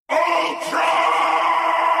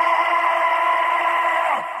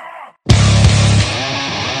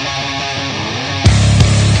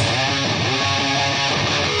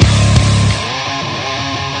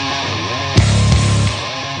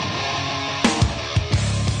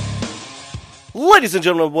Ladies and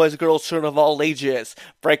gentlemen, boys and girls, children of all ages,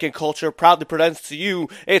 Franken Culture proudly presents to you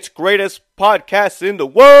its greatest podcast in the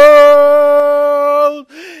world.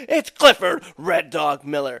 It's Clifford Red Dog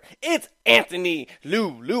Miller. It's Anthony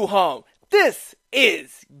Lu Hong. This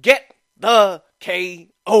is Get the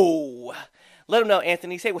KO. Let him know,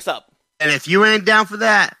 Anthony. Say what's up. And if you ain't down for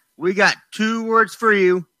that, we got 2 words for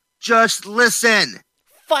you. Just listen.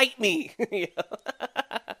 Fight me.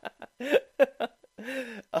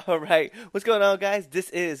 All right, what's going on, guys?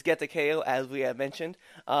 This is Get the KO, as we have mentioned.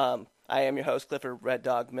 I am your host, Clifford Red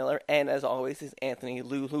Dog Miller, and as always is Anthony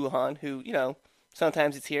Lu Han, who,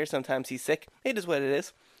 sometimes he's here, sometimes he's sick. It is what it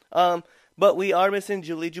is. But we are missing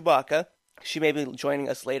Julie Chewbacca. She may be joining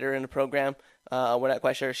us later in the program. We're not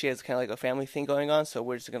quite sure. She has kind of like a family thing going on, so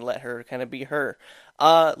we're just going to let her kind of be her.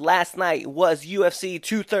 Last night was UFC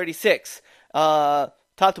 236. Top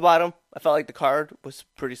to bottom, I felt like the card was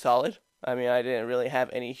pretty solid. I mean, I didn't really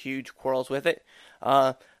have any huge quarrels with it.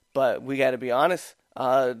 But we got to be honest,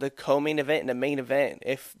 the co-main event and the main event,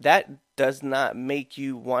 if that does not make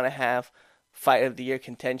you want to have fight of the year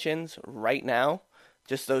contentions right now,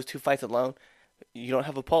 just those 2 fights alone, you don't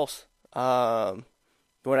have a pulse. We're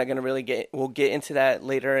not going to we'll get into that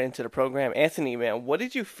later into the program. Anthony, man, what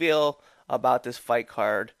did you feel about this fight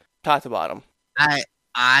card, top to bottom?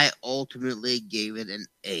 I ultimately gave it an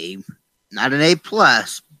A. Not an A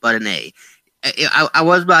plus, but an A. I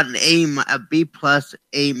was about a B plus,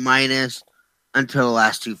 A minus until the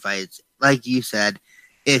last 2 fights. Like you said,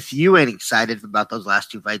 if you ain't excited about those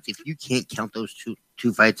last 2 fights, if you can't count those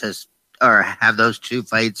two fights as, or have those 2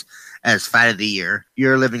 fights as fight of the year,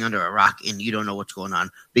 you're living under a rock and you don't know what's going on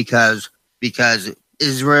because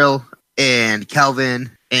Israel and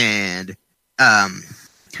Kelvin and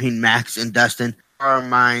between Max and Dustin are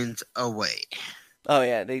minds away. Oh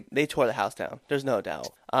yeah, they tore the house down. There's no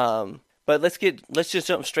doubt. But let's just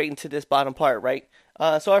jump straight into this bottom part, right?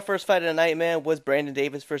 So our first fight of the night, man, was Brandon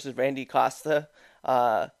Davis versus Randy Costa.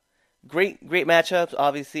 Great matchups.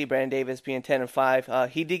 Obviously, Brandon Davis being 10-5.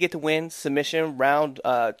 He did get the win, submission, round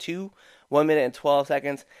 2, 1 minute and 12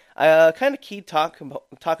 seconds. Kind of key talking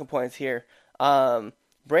points here.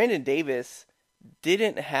 Brandon Davis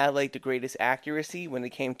didn't have like the greatest accuracy when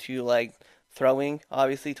it came to like throwing,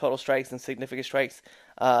 obviously, total strikes and significant strikes.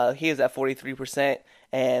 He is at 43%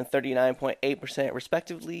 and 39.8%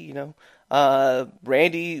 respectively,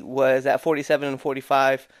 Randy was at 47 and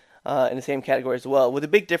 45 in the same category as well. What the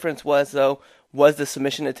big difference was the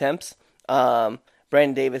submission attempts.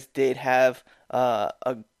 Brandon Davis did have a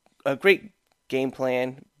great game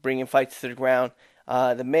plan, bringing fights to the ground.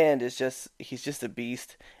 The man he's just a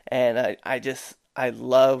beast, and I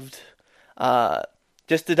loved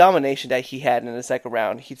just the domination that he had in the second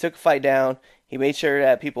round. He took a fight down. He made sure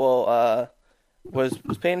that people was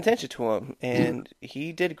paying attention to him, and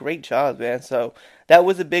he did a great job, man. So that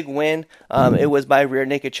was a big win. It was by rear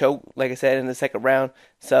naked choke, like I said, in the second round.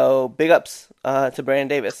 So big ups to Brandon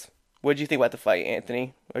Davis. What did you think about the fight,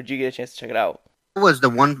 Anthony? Or did you get a chance to check it out? It was the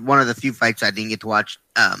one of the few fights I didn't get to watch.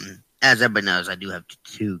 As everybody knows, I do have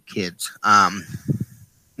 2 kids.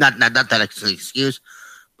 Not that that's an excuse,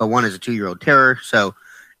 but one is a 2-year-old terror. So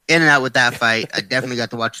in and out with that fight. I definitely got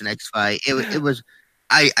to watch the next fight. It was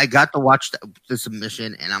I got to watch the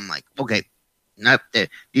submission, and I'm like, okay, nope,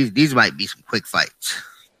 these might be some quick fights.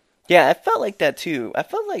 Yeah, I felt like that too. I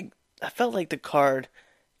felt like the card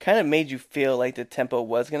kind of made you feel like the tempo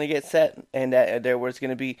was going to get set, and that there was going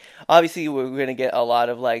to be, obviously we're going to get a lot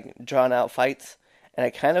of like drawn out fights, and I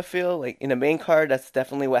kind of feel like in the main card that's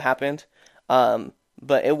definitely what happened.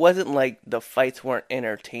 But it wasn't like the fights weren't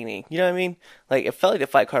entertaining. You know what I mean? Like, it felt like the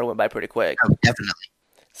fight card went by pretty quick. Oh, definitely.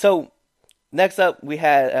 So, next up, we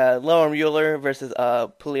had Laura Mueller versus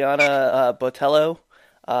Poliana Botello.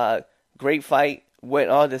 Great fight. Went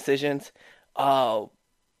all decisions.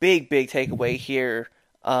 Big takeaway here.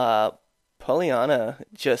 Poliana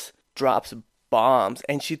just drops bombs,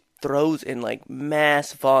 and she throws in like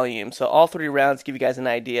mass volume. So all 3 rounds, give you guys an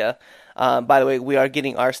idea. By the way, we are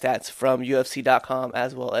getting our stats from UFC.com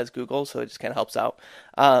as well as Google, so it just kind of helps out.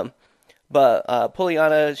 But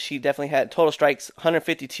Poliana, she definitely had total strikes,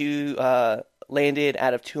 152 landed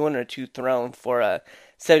out of 202 thrown for a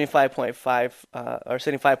 75.5 or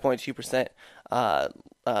 75.2%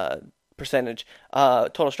 percentage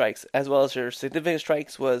total strikes, as well as her significant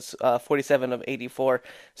strikes was 47 of 84.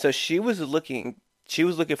 So she was looking she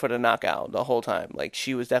was looking for the knockout the whole time. Like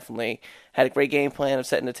she was definitely had a great game plan of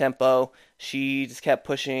setting the tempo. She just kept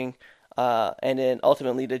pushing. And then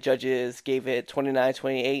ultimately the judges gave it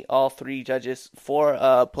 29-28, all three judges for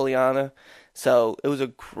Poliana. So it was a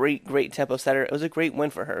great tempo setter. It was a great win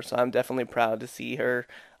for her. So I'm definitely proud to see her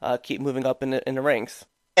keep moving up in the ranks.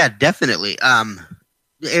 Yeah, definitely.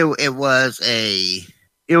 It was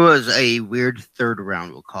a weird third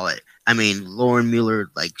round, we'll call it. I mean, Lauren Mueller,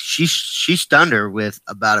 like she stunned her with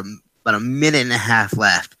about a minute and a half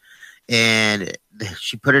left, and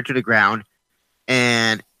she put her to the ground,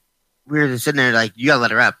 and we were just sitting there like, you gotta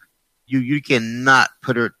let her up. You cannot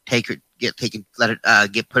put her put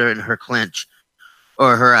her in her clinch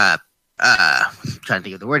or her I'm trying to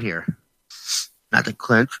think of the word here. Not the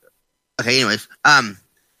clinch. Okay, anyways.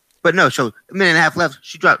 But no, so a minute and a half left,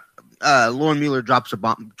 she dropped Lauren Mueller drops a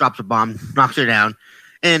bomb, knocks her down,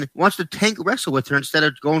 and wants to tank wrestle with her instead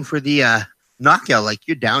of going for the knockout. Like,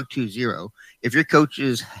 you're down 2-0. If your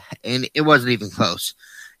coaches, and it wasn't even close,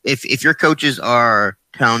 if your coaches are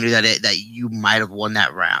telling you that you might have won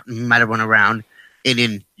that round, a round, and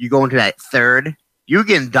then you go into that third, you're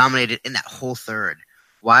getting dominated in that whole third.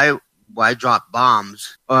 Why drop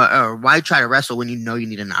bombs or why try to wrestle when you know you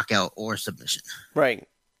need a knockout or a submission? Right.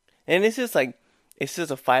 And it's just a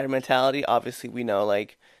fighter mentality. Obviously, we know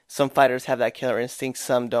like some fighters have that killer instinct.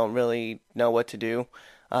 Some don't really know what to do.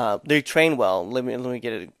 They train well. Let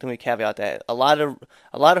me caveat that a lot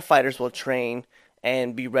of fighters will train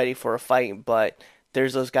and be ready for a fight, but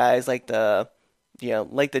there's those guys like the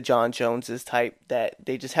John Joneses type that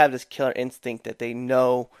they just have this killer instinct that they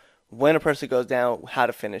know when a person goes down how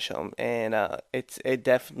to finish them, and it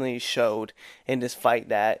definitely showed in this fight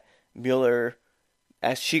that Mueller,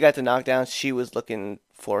 as she got the knockdown, she was looking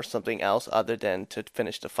for something else other than to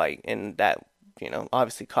finish the fight, and that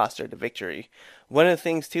obviously cost her the victory. One of the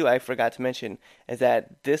things too I forgot to mention is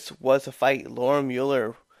that this was a fight. Lauren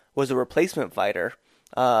Mueller was a replacement fighter.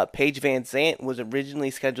 Paige Van Zant was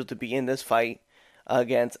originally scheduled to be in this fight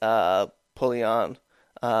against Poliana,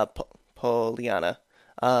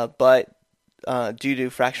 but due to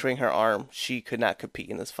fracturing her arm, she could not compete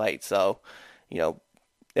in this fight. So,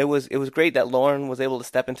 it was great that Lauren was able to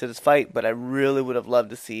step into this fight, but I really would have loved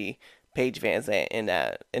to see Paige Van Zant in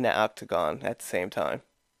that octagon at the same time.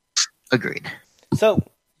 Agreed. So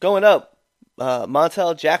going up,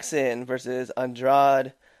 Montel Jackson versus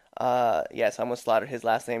Andrade. Yes, I'm gonna slaughter his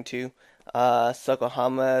last name too.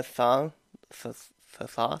 Sokohama Thoth.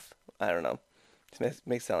 I don't know. It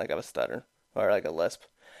makes it sound like I have a stutter or like a lisp.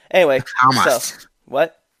 Anyway, so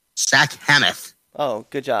what? Zach Hamath. Oh,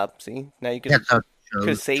 good job. See, now you could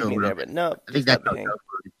have saved me there, but no. I think that's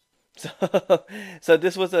so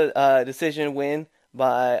this was a decision win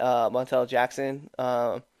by Montel Jackson.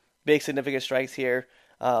 Big significant strikes here.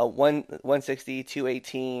 160,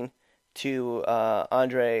 218 to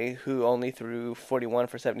Andre, who only threw 41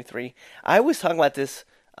 for 73. I was talking about this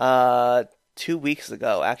 2 weeks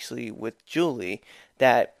ago, actually, with Julie,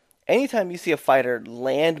 that anytime you see a fighter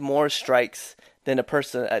land more strikes than a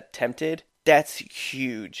person attempted, that's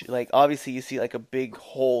huge. Like, obviously, you see like a big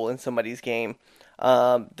hole in somebody's game.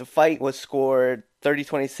 The fight was scored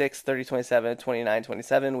 30-26, 30-27,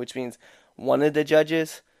 29-27, which means one of the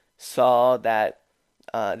judges saw that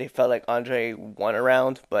they felt like Andre won a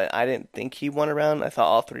round, but I didn't think he won a round. I thought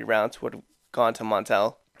all three rounds would have gone to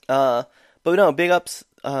Montel. But no, big ups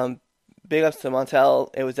to Montel.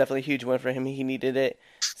 It was definitely a huge win for him. He needed it.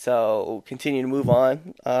 So we'll continue to move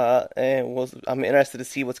on, and I'm interested to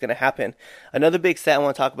see what's going to happen. Another big stat I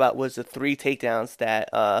want to talk about was the 3 takedowns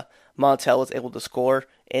that Montel was able to score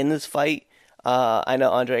in this fight. I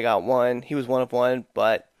know Andre got 1. He was 1 of 1,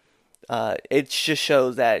 but it just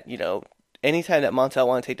shows that, anytime that Montel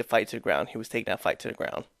wanted to take the fight to the ground, he was taking that fight to the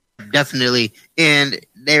ground. Definitely. And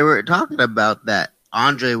they were talking about that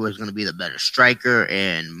Andre was going to be the better striker,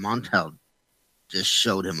 and Montel just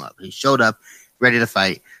showed him up. He showed up, ready to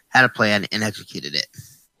fight, had a plan, and executed it.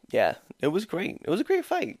 Yeah, it was great. It was a great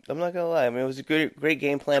fight. I'm not going to lie. I mean, it was a great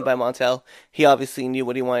game plan by Montel. He obviously knew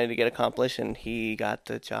what he wanted to get accomplished, and he got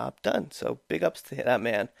the job done. So big ups to that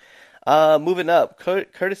man. Moving up,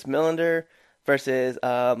 Curtis Millender versus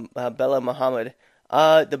Bella Muhammad.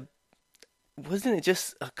 Wasn't it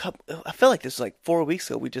just a couple? I felt like this was like 4 weeks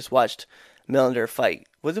ago. We just watched Millender fight.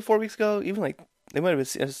 Was it 4 weeks ago? Even like it might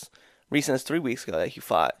have been as recent as 3 weeks ago that he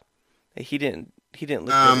fought. He didn't look good in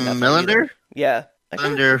that Millender? Yeah.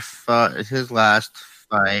 Millender fought his last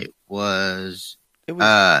fight was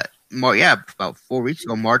about 4 weeks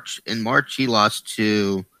ago. In March he lost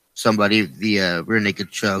to somebody via rear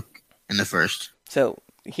naked choke in the first. So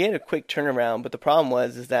he had a quick turnaround, but the problem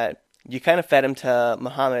was that you kind of fed him to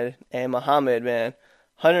Muhammad, and Muhammad, man,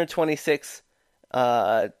 126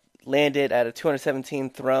 landed at a 217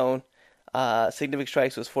 thrown. Significant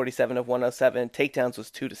strikes was 47 of 107. Takedowns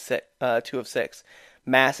was 2 of 6.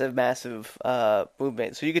 Massive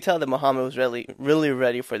movement. So you could tell that Muhammad was really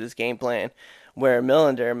ready for this game plan. Where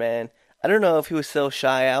Millender, man, I don't know if he was still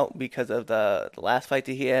shy out because of the last fight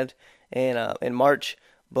that he had in March,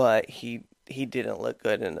 but he didn't look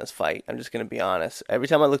good in this fight. I'm just gonna be honest. Every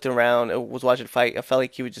time I looked around, I was watching the fight, I felt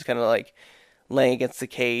like he was just kind of like laying against the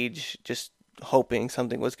cage, just hoping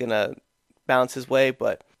something was gonna bounce his way.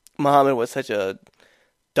 But Muhammad was such a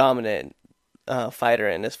dominant fighter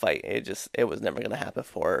in this fight. It was never gonna happen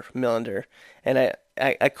for Millender, and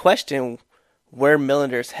I question where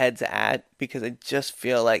Millender's head's at because I just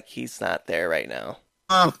feel like he's not there right now.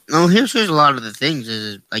 Well, no, here's a lot of the things.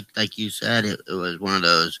 Is like you said, it was one of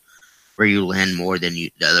those where you land more than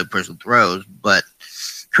the other person throws. But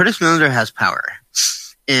Curtis Millender has power,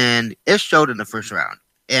 and it showed in the first round.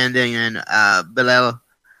 And then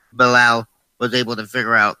Bilal was able to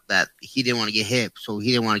figure out that he didn't want to get hit, so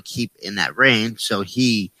he didn't want to keep in that range. So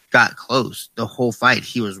he got close the whole fight.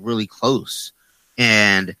 He was really close,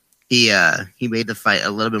 and he made the fight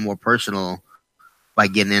a little bit more personal by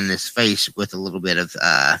getting in his face with a little bit of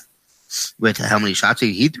with how many shots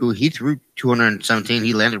he threw. He threw 217.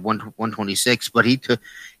 He landed 126, but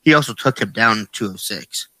he also took him down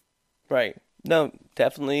 206. Right. No,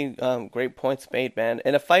 definitely great points made, man.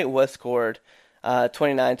 And a fight was scored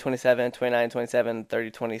 29-27, 29-27,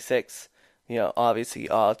 30-26. You know, obviously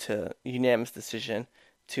all to unanimous decision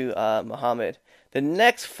to Muhammad. The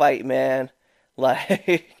next fight, man,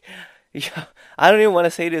 like I don't even want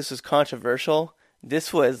to say this was controversial.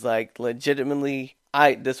 This was like legitimately,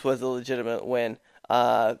 this was a legitimate win.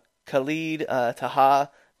 Khalid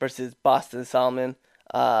Taha versus Boston Salmon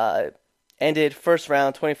ended first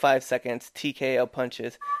round, 25 seconds, TKO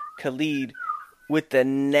punches. Khalid with the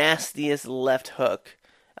nastiest left hook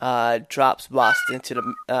drops Boston to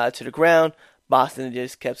the ground. Boston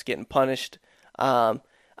just kept getting punished.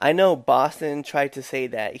 I know Boston tried to say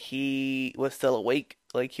that he was still awake,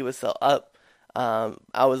 like he was still up.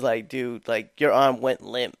 I was like, dude, like your arm went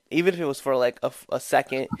limp. Even if it was for like a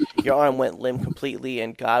second, your arm went limp completely,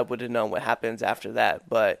 and God would have known what happens after that.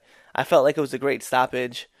 But I felt like it was a great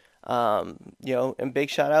stoppage, and big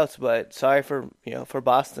shout outs. But sorry for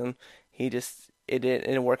Boston. It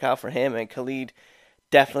didn't work out for him, and Khalid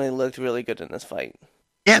definitely looked really good in this fight.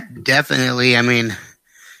 Yeah, definitely. I mean,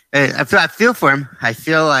 I feel for him. I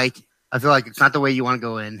feel like it's not the way you want to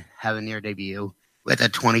go in, have a near debut with a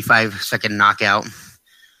 25-second knockout.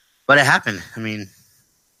 But it happened. I mean,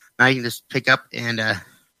 now you can just pick up and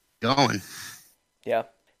go on. Yeah.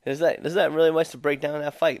 There's not really much to break down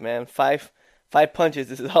that fight, man. Five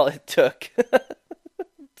punches is all it took.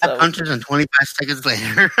 So, 5 punches and 25 seconds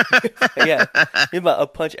later. Yeah. About a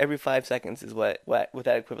punch every 5 seconds is what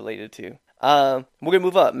that equated to. We're going to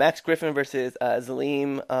move up. Max Griffin versus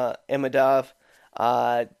Zalim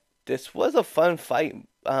Imadov. This was a fun fight.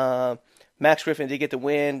 Max Griffin did get the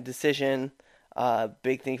win, decision,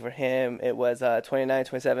 big thing for him. It was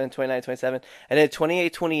 29-27, 29-27, and then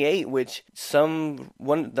 28-28, which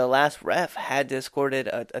the last ref had to scored it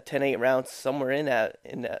a 10-8 round somewhere in that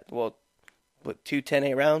two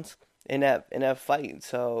 10-8 rounds in that fight.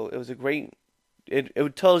 So it was a great.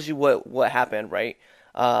 It tells you what happened, right?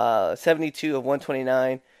 72 of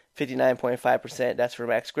 129, 59.5%. That's for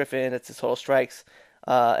Max Griffin. That's his total strikes.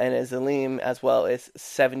 And as Zalim as well is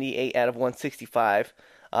 78 out of 165,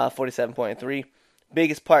 47.3.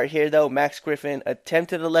 Biggest part here though, Max Griffin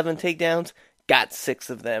attempted 11 takedowns, got 6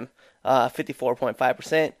 of them,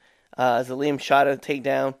 54.5%. Zalim shot a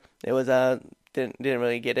takedown. It was didn't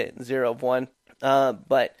really get it, 0 of 1.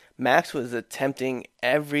 But Max was attempting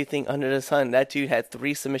everything under the sun. That dude had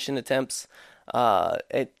 3 submission attempts.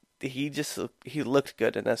 He looked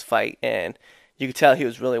good in this fight, and you could tell he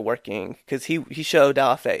was really working because he showed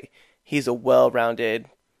off that he's a well-rounded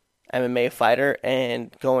MMA fighter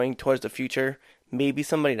and going towards the future, maybe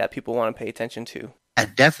somebody that people want to pay attention to.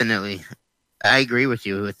 Definitely. I agree with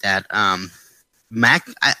you with that.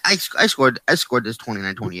 Max, I scored this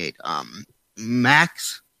 29-28.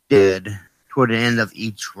 Max did toward the end of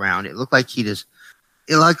each round. It looked like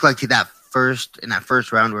that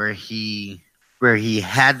first round where he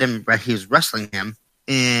had him, he was wrestling him,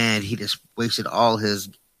 and he just wasted all his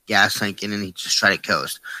gas tank and then he just tried to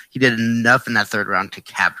coast. He did enough in that third round to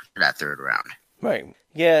capture that third round. Right.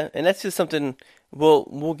 Yeah, and that's just something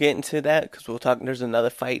we'll get into that because we'll talk. There's another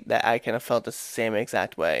fight that I kind of felt the same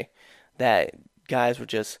exact way, that guys were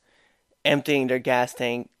just emptying their gas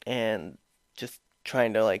tank and just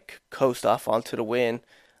trying to like coast off onto the win.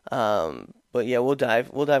 But yeah, we'll dive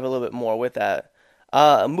a little bit more with that.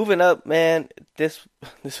 Moving up, man, this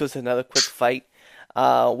was another quick fight.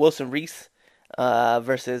 Wilson Reese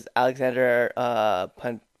versus Alexander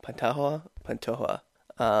Pantoja.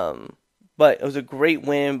 But it was a great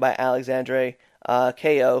win by Alexandre.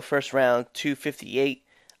 KO first round 258.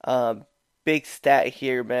 Big stat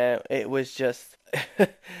here, man. It was just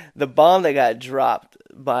the bomb that got dropped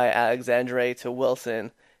by Alexandre to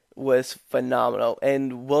Wilson was phenomenal,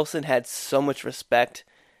 and Wilson had so much respect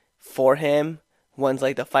for him once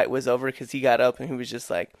like the fight was over because he got up and he was just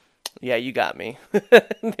like, "Yeah, you got me."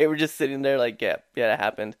 They were just sitting there like, "Yeah, yeah, that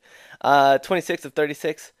happened." 26 of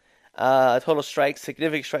 36. Total strikes,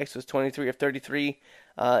 significant strikes was 23 of 33,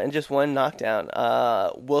 and just one knockdown.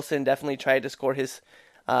 Wilson definitely tried to score his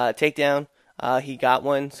takedown. He got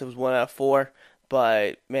one, so it was 1 out of 4.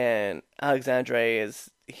 But man, Alexandre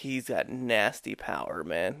he's got nasty power,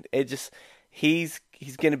 man. He's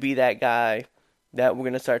gonna be that guy that we're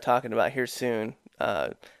gonna start talking about here soon.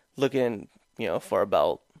 Looking, for a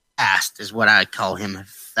belt. Fast is what I call him.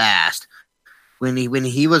 Fast. When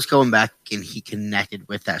he was going back and he connected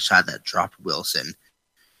with that shot that dropped Wilson,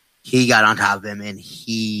 he got on top of him and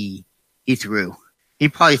he threw. He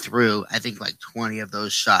probably threw, I think, like 20 of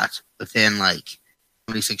those shots within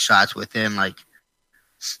 26 shots within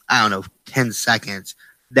 10 seconds.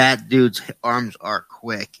 That dude's arms are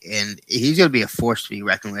quick, and he's going to be a force to be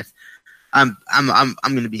reckoned with. I'm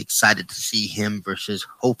going to be excited to see him versus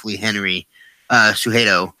hopefully Henry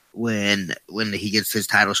Cejudo when he gets his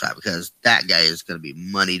title shot, because that guy is going to be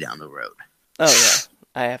money down the road. Oh yeah,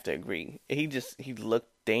 I have to agree. He looked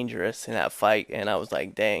dangerous in that fight, and I was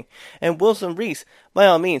like, dang. And Wilson Reese, by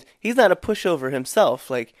all means, he's not a pushover himself.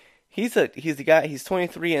 Like he's a guy. He's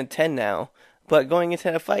 23-10 now. But going into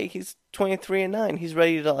that fight, he's 23-9. He's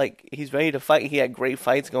ready to fight. He had great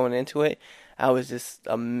fights going into it. I was just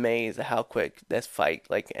amazed at how quick this fight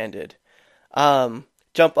ended.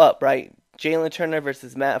 Jump up, right? Jalen Turner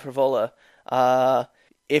versus Matt Frevola.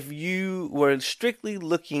 If you were strictly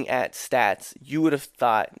looking at stats, you would have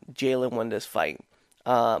thought Jalen won this fight.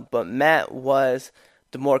 But Matt was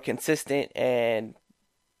the more consistent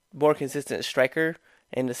striker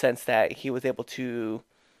in the sense that he was able to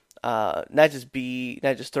not just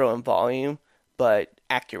throw in volume, but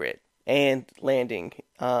accurate and landing.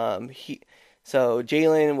 So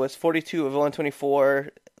Jalen was 42 of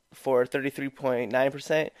 124 for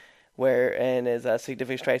 33.9%, and his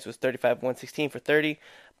significant strikes was 35 of 116 for 30.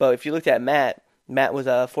 But if you looked at Matt was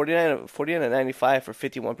 49 of 95 for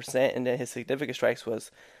 51%, and then his significant strikes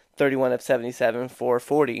was 31 of 77 for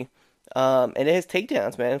 40. And his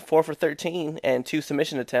takedowns, man, 4 for 13 and 2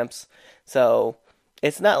 submission attempts. So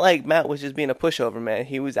it's not like Matt was just being a pushover, man.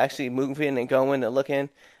 He was actually moving and going and looking,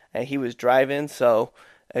 and he was driving. So,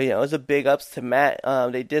 it was a big ups to Matt.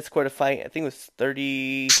 They did score the fight. I think it was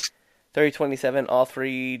 30-27, all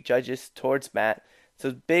three judges towards Matt.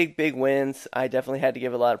 So big wins. I definitely had to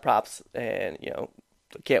give a lot of props, and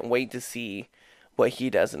can't wait to see what he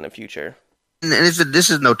does in the future. And this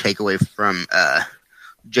is no takeaway from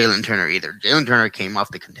Jalen Turner either. Jalen Turner came off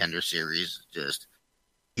the Contender Series, just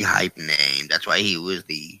the hype name. That's why he was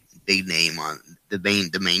the big name on the main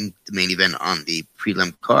event on the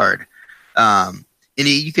prelim card. And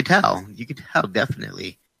you could tell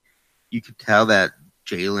definitely. You could tell that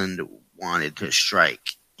Jalen wanted to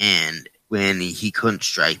strike, and when he couldn't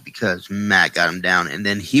strike because Matt got him down, and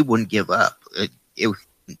then he wouldn't give up.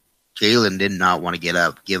 Jalen did not want to give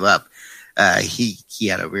up. He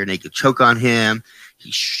had a rear naked choke on him.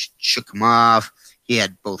 He shook him off. He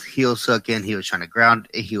had both heels hooking. He was trying to ground.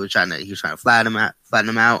 He was trying to flatten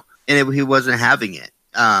him out, and he wasn't having it.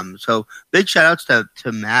 So big shout outs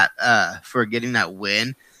to Matt for getting that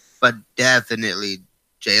win, but definitely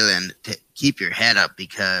Jalen, keep your head up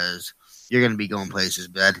because you're going to be going places,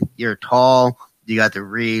 bud. You're tall. You got the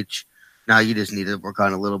reach. Now you just need to work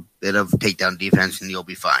on a little bit of takedown defense, and you'll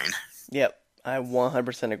be fine. Yep, I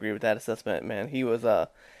 100% agree with that assessment, man.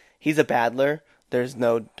 He's a battler. There's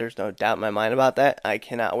no doubt in my mind about that. I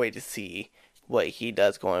cannot wait to see what he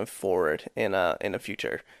does going forward in the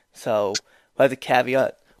future. So we'll have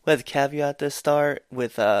the caveat to start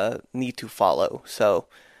with need to follow. So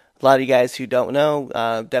a lot of you guys who don't know,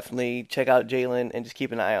 definitely check out Jalen and just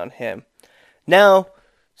keep an eye on him. Now,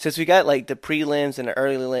 since we got the prelims and the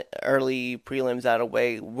early prelims out of the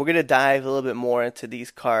way, we're gonna dive a little bit more into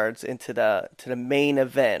these cards, into the main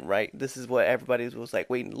event, right? This is what everybody was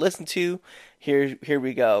waiting to listen to. Here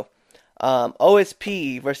we go.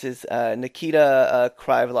 OSP versus Nikita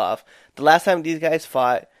Krylov. The last time these guys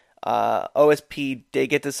fought, OSP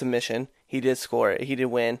did get the submission. He did score it. He did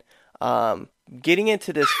win. Getting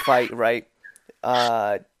into this fight, right?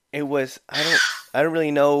 it was I don't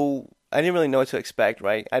really know. I didn't really know what to expect,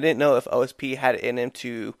 right? I didn't know if OSP had it in him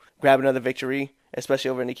to grab another victory,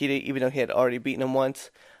 especially over Nikita, even though he had already beaten him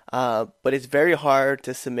once. But it's very hard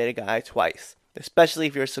to submit a guy twice, especially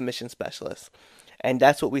if you're a submission specialist, and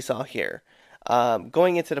that's what we saw here.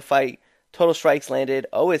 Going into the fight, total strikes landed.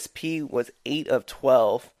 OSP was 8 of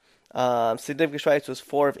 12. Significant strikes was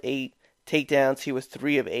 4 of 8. Takedowns, he was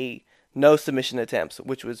 3 of 8. No submission attempts,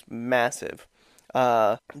 which was massive.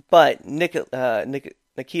 But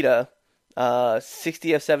Nikita,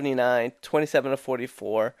 60 of 79, 27 of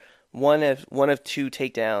 44, one of 2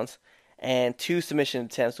 takedowns, and 2 submission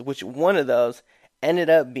attempts, which one of those ended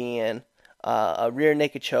up being a rear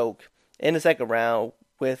naked choke in the second round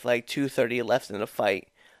with like 2:30 left in the fight.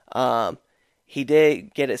 Um, he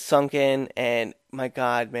did get it sunk in, and my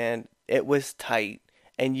God, man, it was tight,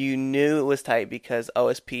 and you knew it was tight because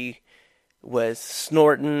OSP was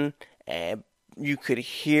snorting, and you could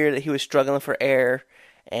hear that he was struggling for air,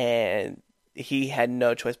 and he had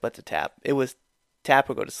no choice but to tap. It was tap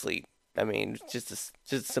or go to sleep. I mean, just as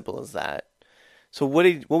simple as that. So, what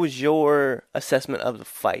was your assessment of the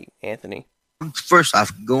fight, Anthony? First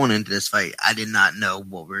off, going into this fight, I did not know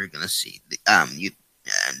what we were going to see.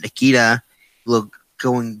 Nikita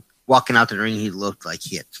walking out the ring, he looked like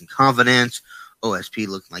he had some confidence. OSP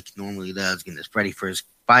looked like he normally does, getting ready for his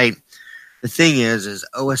fight. The thing is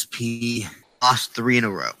OSP lost 3 in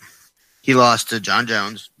a row. He lost to John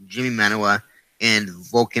Jones, Jimmy Manuwa, and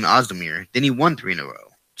Volkan Ozdemir. Then he won 3 in a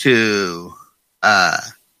row to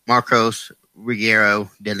Marcos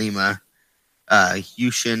Rigueiro de Lima,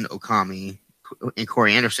 Yushin Okami, and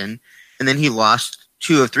Corey Anderson. And then he lost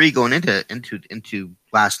 2 of 3 going into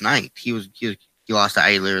last night. He lost to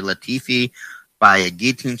Ilir Latifi by a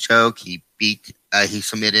guillotine choke. He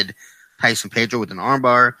submitted Tyson Pedro with an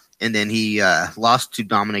armbar, and then he lost to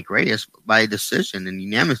Dominic Reyes by decision, an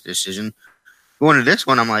unanimous decision. Going to this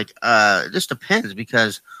one, I'm like, it just depends,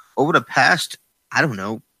 because over the past, I don't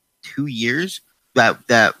know, 2 years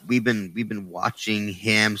that we've been watching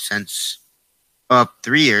him since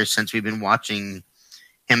 3 years since we've been watching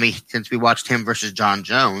him since we watched him versus John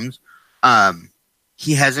Jones.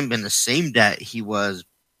 He hasn't been the same that he was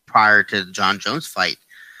prior to the John Jones fight.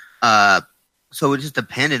 So it just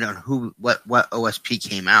depended on what OSP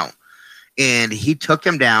came out. And he took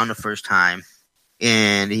him down the first time,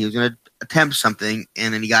 and he was going to attempt something,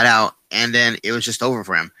 and then he got out, and then it was just over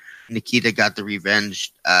for him. Nikita got the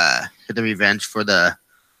revenge for the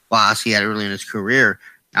loss he had early in his career.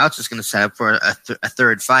 Now it's just going to set up for a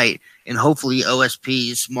third fight, and hopefully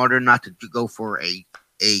OSP is smarter not to go for a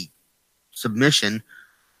submission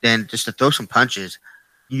than just to throw some punches.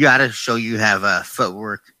 You got to show you have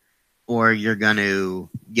footwork, or you're going to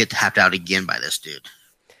get tapped out again by this dude.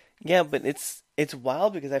 Yeah, but it's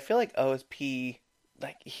wild because I feel like OSP,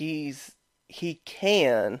 like he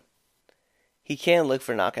can look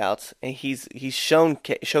for knockouts, and he's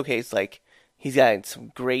showcased like he's got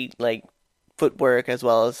some great like footwork as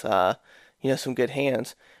well as some good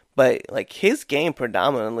hands. But like his game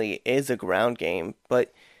predominantly is a ground game.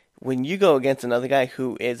 But when you go against another guy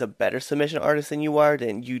who is a better submission artist than you are,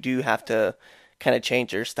 then you do have to kind of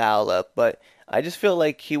change your style up. But I just feel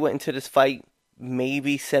like he went into this fight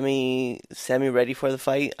maybe semi ready for the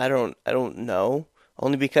fight. I don't know.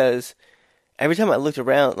 Only because every time I looked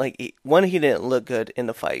around, like he didn't look good in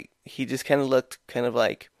the fight. He just kind of looked kind of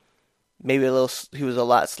like maybe a little. He was a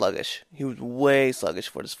lot sluggish. He was way sluggish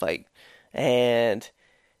for this fight, and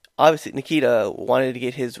obviously Nikita wanted to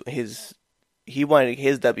get he wanted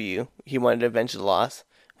his W. He wanted to avenge the loss,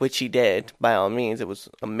 which he did by all means. It was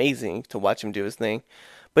amazing to watch him do his thing,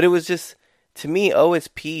 but it was just, to me,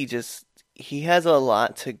 OSP just, he has a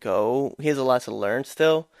lot to go. He has a lot to learn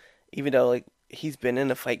still, even though like he's been in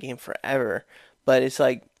the fight game forever. But it's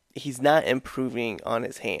like he's not improving on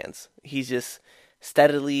his hands. He's just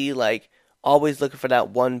steadily like always looking for that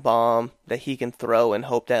one bomb that he can throw and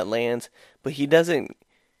hope that lands. But he doesn't.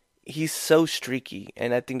 He's so streaky,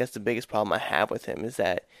 and I think that's the biggest problem I have with him is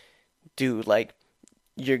that, dude, like,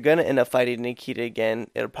 you're gonna end up fighting Nikita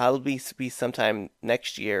again. It'll probably be sometime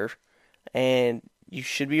next year, and you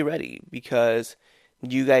should be ready because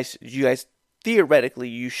you guys theoretically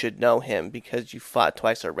you should know him because you fought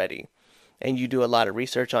twice already, and you do a lot of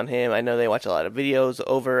research on him. I know they watch a lot of videos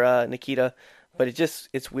over Nikita, but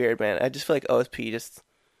it's weird, man. I just feel like OSP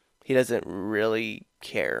he doesn't really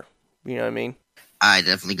care. You know what I mean? I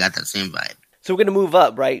definitely got that same vibe. So we're gonna move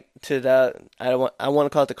up, right, to the I want to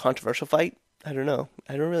call it the controversial fight. I don't know.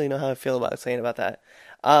 I don't really know how I feel about saying about that.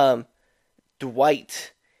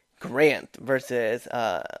 Dwight Grant versus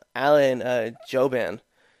Alan Jouban.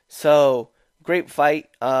 So great fight.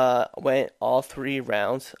 Went all 3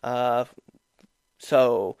 rounds.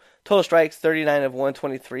 So total strikes 39 of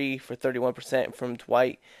 123 for 31% from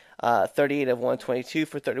Dwight. 38 of 122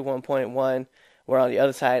 for 31.1. Where on the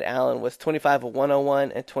other side, Allen was 25 of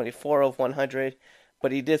 101 and 24 of 100,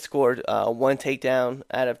 but he did score 1 takedown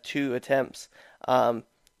out of 2 attempts. The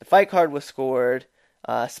fight card was scored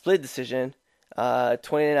split decision,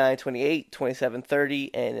 29-28, 27-30,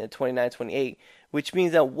 and 29-28, which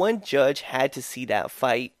means that one judge had to see that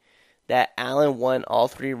fight that Allen won all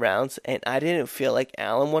 3 rounds, and I didn't feel like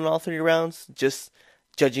Allen won all 3 rounds, just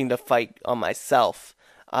judging the fight on myself.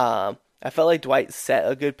 I felt like Dwight set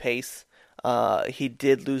a good pace. He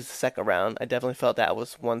did lose the second round. I definitely felt that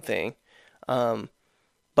was one thing.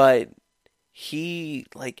 But I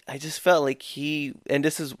just felt like and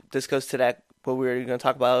this goes to that, what we were going to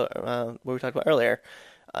talk about, what we talked about earlier.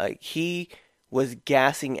 He was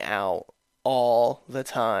gassing out all the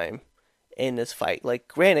time in this fight. Like,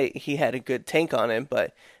 granted, he had a good tank on him,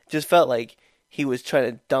 but just felt like he was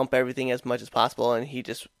trying to dump everything as much as possible, and he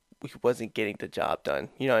wasn't getting the job done.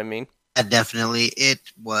 You know what I mean? Definitely, it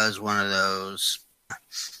was one of those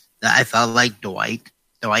that I felt like Dwight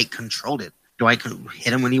controlled it. Dwight could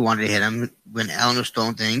hit him when he wanted to hit him. When Allen was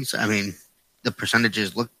throwing things, I mean, the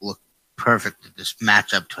percentages look perfect to this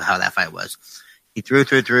matchup to how that fight was. He threw,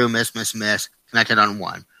 miss, connected on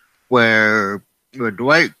one. Where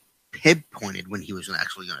Dwight pinpointed when he was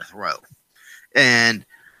actually going to throw. And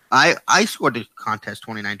I scored the contest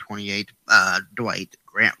 29-28, Dwight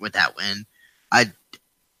Grant with that win. I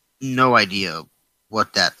no idea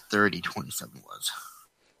what that 30-27 was.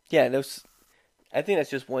 Yeah, I think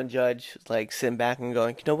that's just one judge like sitting back and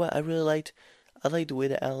going, you know what, I liked the way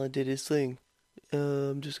that Allen did his thing.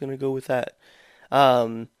 I'm just gonna go with that.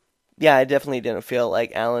 Yeah, I definitely didn't feel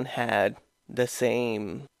like Allen had the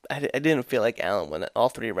same. I didn't feel like Allen won all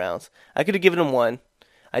 3 rounds. I could have given him one.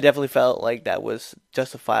 I definitely felt like that was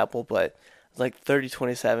justifiable, but like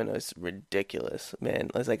 30-27 was ridiculous,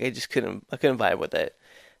 man. I was like, I couldn't vibe with it.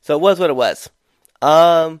 So it was what it was.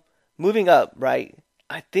 Moving up, right?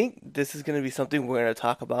 I think this is going to be something we're going to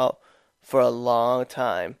talk about for a long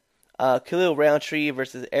time. Khalil Roundtree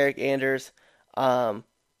versus Eric Anders. It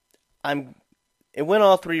went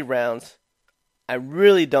all 3 rounds. I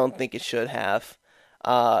really don't think it should have.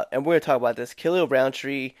 And we're going to talk about this. Khalil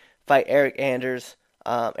Roundtree fight Eric Anders.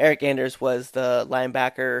 Eric Anders was the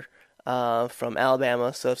linebacker from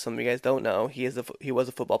Alabama. So if some of you guys don't know, he was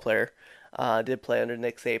a football player. Did play under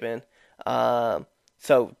Nick Saban.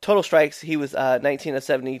 So total strikes, he was 19 of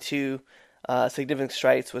 72. Significant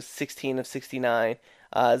strikes was 16 of 69.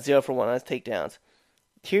 0 for 1 on his takedowns.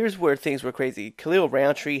 Here's where things were crazy. Khalil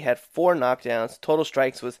Roundtree had 4 knockdowns. Total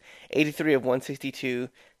strikes was 83 of 162.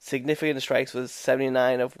 Significant strikes was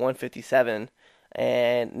 79 of 157.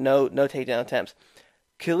 And no takedown attempts.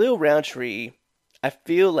 Khalil Roundtree, I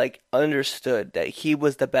feel like, understood that he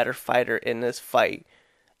was the better fighter in this fight.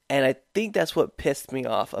 And I think that's what pissed me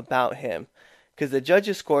off about him. Because the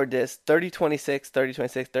judges scored this 30-26,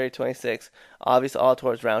 30-26, 30-26. Obviously all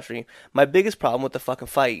towards Roundtree. My biggest problem with the fucking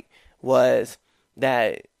fight was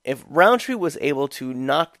that if Roundtree was able to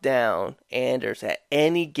knock down Anders at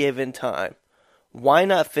any given time, why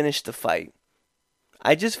not finish the fight?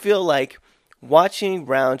 I just feel like watching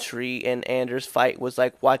Roundtree and Anders fight was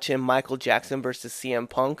like watching Michael Jackson versus CM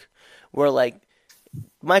Punk, where like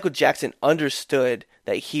Michael Jackson understood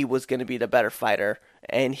that he was going to be the better fighter,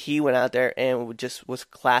 and he went out there and just was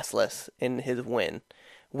classless in his win,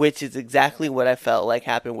 which is exactly what I felt like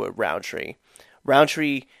happened with Roundtree.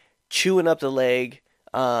 Roundtree chewing up the leg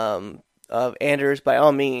of Anders. By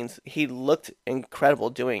all means, he looked incredible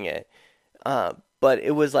doing it. But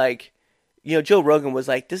it was like, Joe Rogan was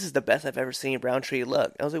like, this is the best I've ever seen Roundtree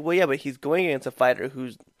look. I was like, well, yeah, but he's going against a fighter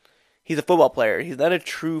he's a football player. He's not a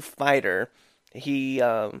true fighter.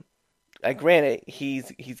 Granted,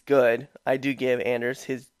 he's good. I do give Anders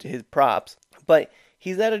his props, but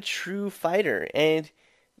he's not a true fighter. And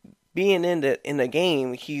being in the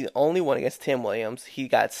game, he only won against Tim Williams. He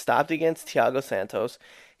got stopped against Thiago Santos.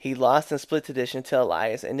 He lost in split decision to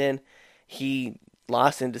Elias, and then he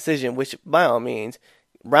lost in decision, which by all means,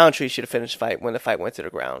 Roundtree should have finished the fight when the fight went to the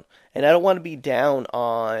ground. And I don't want to be down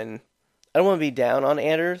on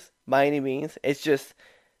Anders by any means.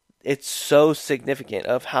 It's so significant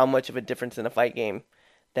of how much of a difference in a fight game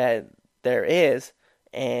that there is,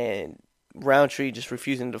 and Roundtree just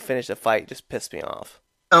refusing to finish the fight just pissed me off.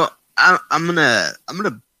 Oh, I'm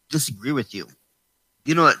gonna disagree with you.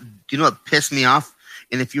 Do you know what pissed me off?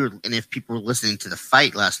 And if people were listening to the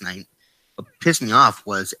fight last night, what pissed me off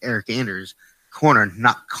was Eric Anders' corner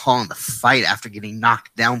not calling the fight after getting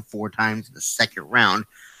knocked down 4 times in the second round.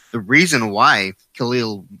 the reason why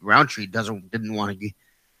Khalil Roundtree didn't want to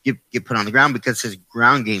get put on the ground because his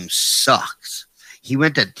ground game sucks. He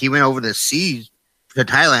went over the seas to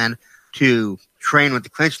Thailand to train with the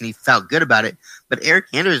clinch, and he felt good about it. But Eric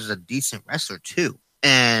Anders is a decent wrestler too,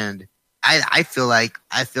 and I felt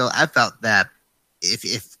that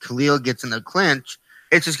if Khalil gets in the clinch,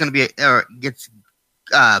 it's just going to be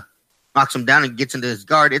knocks him down and gets into his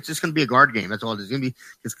guard. It's just going to be a guard game. That's all it is going to be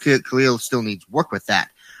because Khalil still needs work with that.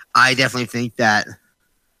 I definitely think that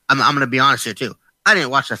I'm going to be honest here too. I didn't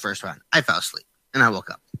watch that first round. I fell asleep and I woke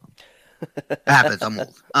up. It happens. I'm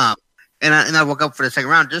old. And I woke up for the second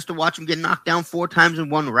round just to watch him get knocked down 4 times in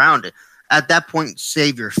one round. At that point,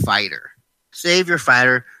 save your fighter. Save your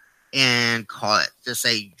fighter and call it. Just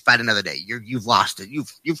say, fight another day. You've lost it.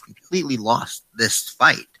 You've completely lost this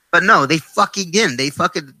fight. But no, they fucking didn't. They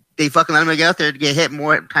fucking let him get out there to get hit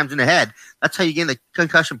more times in the head. That's how you get in the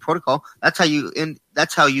concussion protocol. That's how you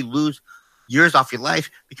lose years off your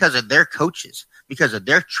life because of their coaches, because of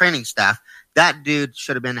their training staff. That dude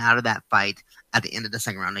should have been out of that fight at the end of the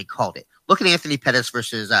second round. They called it. Look at Anthony Pettis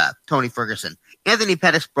versus Tony Ferguson. Anthony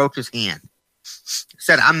Pettis broke his hand.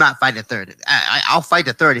 Said, "I'm not fighting a third. I'll fight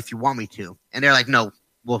the third if you want me to." And they're like, "No,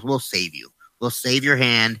 we'll save you. We'll save your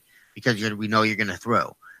hand because we know you're going to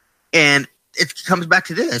throw." And it comes back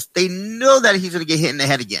to this. They know that he's going to get hit in the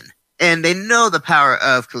head again. And they know the power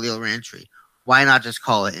of Khalil Roundtree. Why not just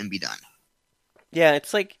call it and be done? Yeah,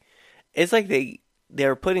 it's like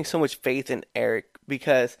they're putting so much faith in Eric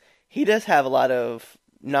because he does have a lot of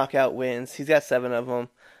knockout wins. He's got 7 of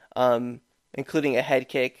them, including a head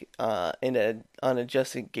kick on a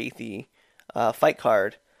Justin Gaethje fight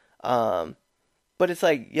card. But it's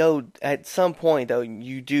like, yo, at some point, though,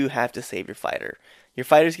 you do have to save your fighter. Your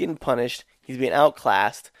fighter's getting punished. He's being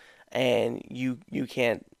outclassed, and you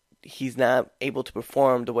can't. He's not able to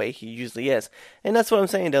perform the way he usually is, and that's what I'm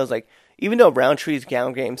saying. Though, is like even though Roundtree's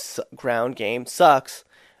ground game sucks,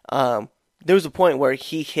 there was a point where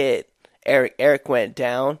he hit Eric. Eric went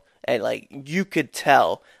down, and like you could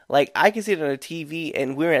tell. Like I could see it on the TV,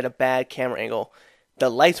 and we were at a bad camera angle. The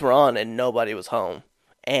lights were on, and nobody was home.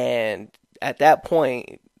 And at that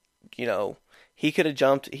point, you know, he could have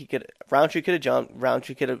jumped. Roundtree could have jumped.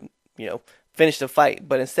 Roundtree could have, finished the fight.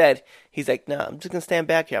 But instead, he's like, "Nah, I'm just gonna stand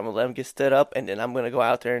back here. I'm gonna let him get stood up, and then I'm gonna go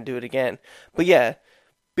out there and do it again." But yeah,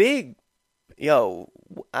 I don't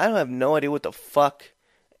have no idea what the fuck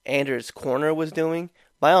Anders' corner was doing.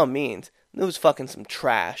 By all means, it was fucking some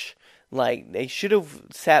trash. Like they should have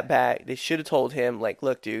sat back. They should have told him, like,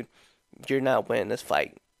 "Look, dude, you're not winning this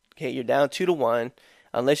fight. Okay, you're down 2-1.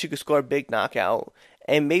 Unless you could score a big knockout."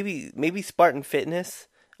 And maybe Spartan Fitness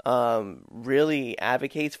really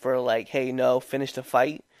advocates for like, hey, no, finish the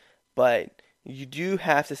fight. But you do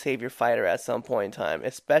have to save your fighter at some point in time,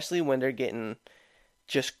 especially when they're getting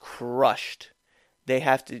just crushed.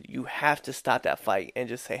 You have to stop that fight and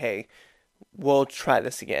just say, hey, we'll try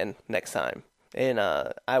this again next time. And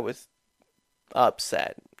I was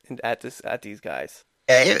upset at these guys.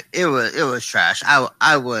 Yeah, it was trash.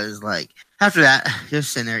 I was like, after that,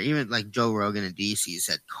 just sitting there, even like Joe Rogan and DC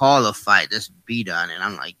said, call a fight, just be done. And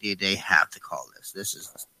I'm like, dude, they have to call this. This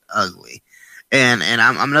is ugly. And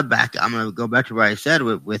I'm gonna go back to what I said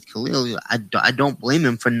with Khalil. I don't blame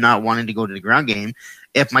him for not wanting to go to the ground game.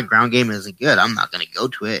 If my ground game isn't good, I'm not gonna go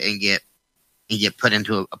to it and get put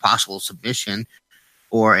into a possible submission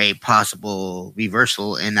or a possible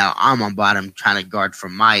reversal. And now I'm on bottom trying to guard for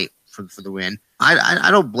the win. I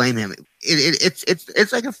don't blame him.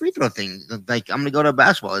 It's like a free throw thing. Like I'm gonna go to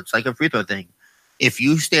basketball. It's like a free throw thing. If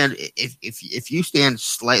you stand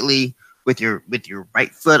slightly with your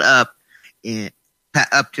right foot up to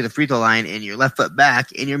the free throw line and your left foot back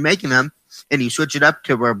and you're making them and you switch it up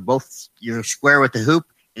to where both you're square with the hoop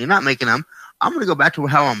and you're not making them, I'm gonna go back to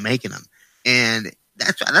how I'm making them. And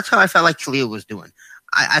that's how I felt like Khalil was doing.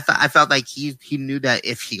 I felt like he knew that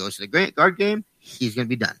if he goes to the guard game, he's gonna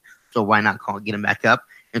be done. So why not get him back up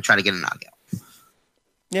and try to get a knockout?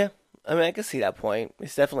 Yeah, I mean, I can see that point.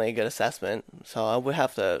 It's definitely a good assessment. So I would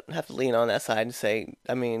have to lean on that side and say,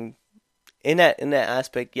 I mean, in that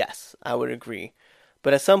aspect, yes, I would agree.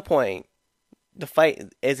 But at some point, the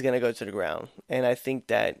fight is going to go to the ground, and I think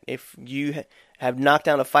that if you have knocked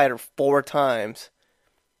down a fighter 4 times,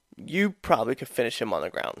 you probably could finish him on the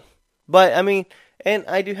ground. But I mean, and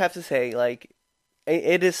I do have to say, like,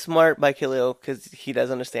 it is smart by Khalil because he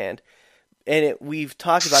does understand. And we've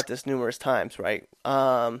talked about this numerous times, right?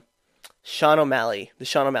 Sean O'Malley, the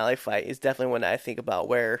Sean O'Malley fight is definitely one that I think about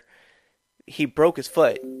where he broke his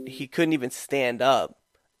foot. He couldn't even stand up.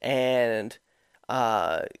 And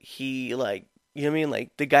he, like, You know what I mean?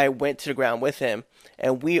 Like, the guy went to the ground with him,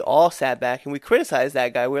 and we all sat back and we criticized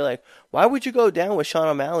that guy. We are like, why would you go down with Sean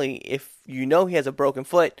O'Malley if you know he has a broken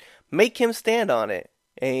foot? Make him stand on it.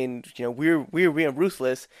 And, we were being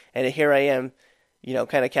ruthless, and here I am,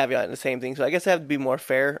 kind of caveating the same thing. So I guess I have to be more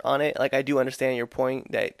fair on it. Like, I do understand your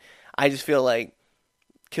point that I just feel like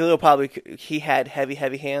Khalil he had heavy,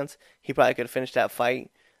 heavy hands. He probably could have finished that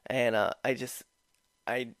fight. And I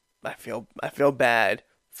feel bad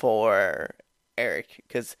for Eric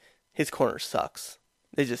because his corner sucks.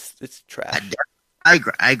 It's trash. I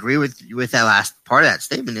agree with that last part of that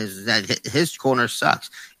statement. Is that his corner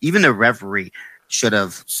sucks. Even the referee should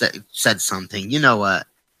have said something. You know what?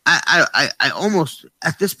 I almost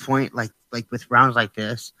at this point, like with rounds like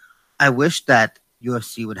this, I wish that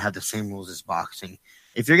UFC would have the same rules as boxing.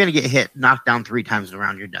 If you're gonna get knocked down 3 times in a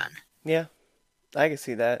round, you're done. Yeah, I can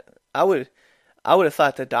see that. I would have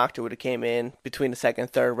thought the doctor would have came in between the second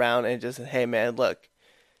and third round and just said, "Hey man, look,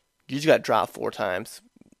 you just got dropped 4 times.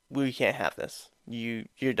 We can't have this.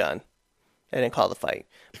 You're done," and then call the fight.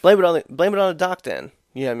 Blame it on the doc then.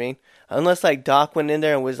 You know what I mean? Unless like Doc went in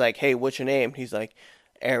there and was like, "Hey, what's your name?" He's like,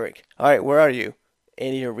 "Eric." All right, where are you?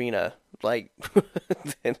 In the arena. Like,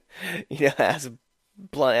 then, ask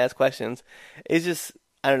blunt ass questions. It's just,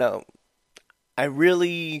 I don't know. I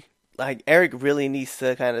really like Eric. Really needs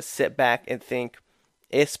to kind of sit back and think: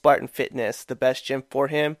 is Spartan Fitness the best gym for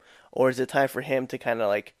him, or is it time for him to kind of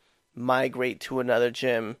like migrate to another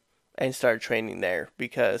gym and start training there?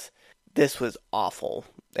 Because this was awful,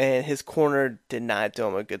 and his corner did not do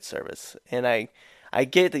him a good service. And I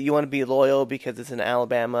get that you want to be loyal because it's in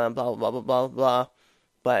Alabama and blah blah blah blah blah.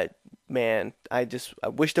 But man, I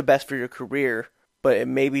wish the best for your career, but it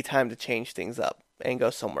may be time to change things up and go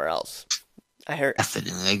somewhere else. I heard.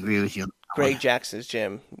 Definitely, I agree with you. Greg Jackson's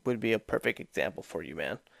gym would be a perfect example for you,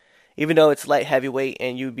 man. Even though it's light heavyweight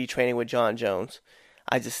and you'd be training with John Jones,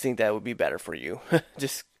 I just think that would be better for you.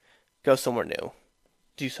 Just go somewhere new.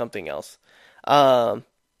 Do something else.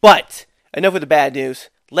 But enough with the bad news.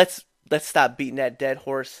 Let's stop beating that dead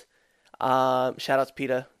horse. Shout out to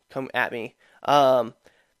PETA. Come at me.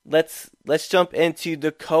 Let's jump into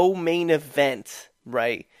the co-main event,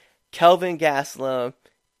 right? Kelvin Gastelum,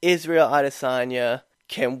 Israel Adesanya.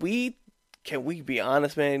 Can we be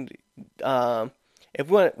honest, man? If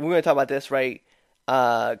we're gonna talk about this, right?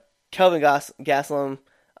 Kelvin Gastelum,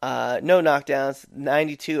 no knockdowns,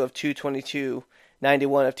 92 of 222,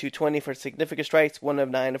 91 of 220 for significant strikes, 1 of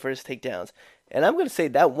 9 for his takedowns. And I'm gonna say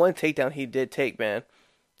that one takedown he did take, man.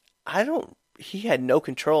 He had no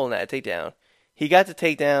control in that takedown. He got the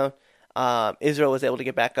takedown. Israel was able to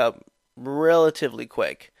get back up relatively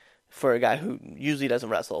quick for a guy who usually doesn't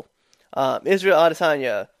wrestle. Israel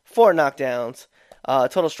Adesanya, 4 knockdowns.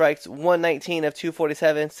 Total strikes, 119 of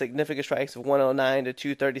 247. Significant strikes of 109 to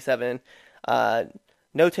 237.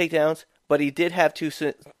 No takedowns, but he did have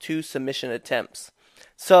two submission attempts.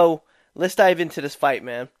 So let's dive into this fight,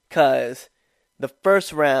 man. Because the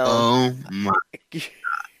first round... Oh, my...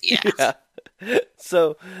 Yeah.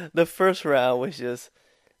 So the first round was just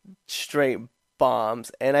straight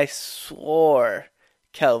bombs. And I swore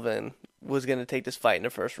Kelvin was going to take this fight in the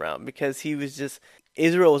first round because he was just...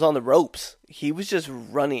 Israel was on the ropes. He was just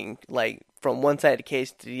running like from one side of the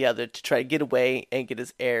cage to the other to try to get away and get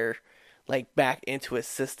his air like back into his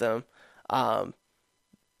system.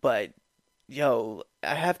 But yo,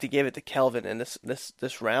 I have to give it to Kelvin in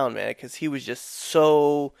this round, man, because he was just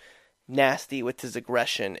so nasty with his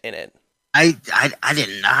aggression in it. I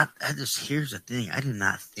did not. Here's the thing. I did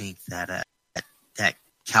not think that that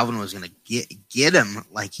Kelvin was gonna get him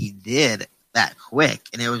like he did that quick,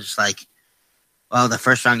 and it was like, well, the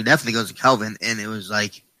first round definitely goes to Kelvin, and it was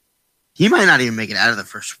like he might not even make it out of the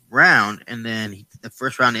first round, and then the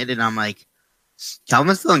first round ended. And I'm like,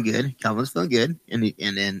 Kelvin's feeling good. And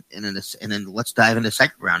then let's dive into the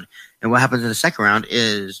second round. And what happens in the second round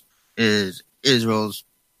is Israel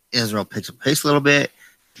picks up pace a little bit,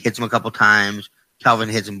 hits him a couple times. Kelvin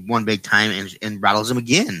hits him one big time and rattles him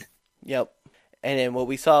again. Yep. And then what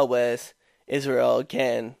we saw was Israel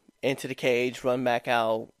again into the cage, run back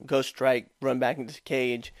out, go strike, run back into the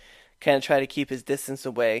cage, kind of try to keep his distance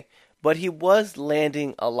away. But he was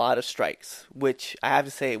landing a lot of strikes, which I have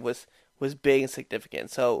to say was big and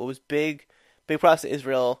significant. So it was big props to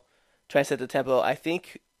Israel trying to set the tempo. I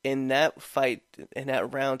think in that fight, in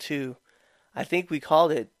that round 2, I think we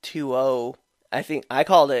called it 2-0. I think I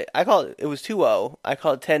called it, it was 2-0. I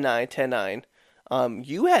called it 10-9.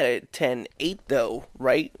 You had it 10-8 though,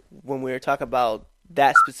 right? When we were talking about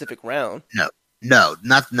that specific round. No.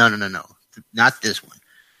 Not this one.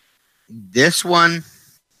 This one,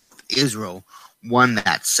 Israel won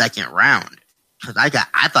that second round because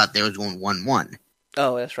I thought they was going 1-1.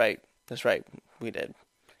 Oh, that's right. That's right. We did.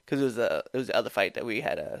 Because it was the other fight that we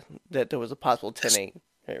had that there was a possible 10-8.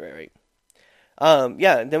 Right.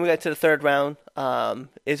 Yeah. Then we got to the third round.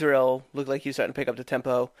 Israel looked like he was starting to pick up the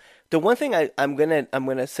tempo. The one thing I'm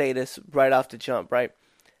gonna say this right off the jump, right?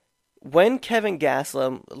 When Kevin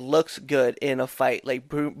Gastelum looks good in a fight, like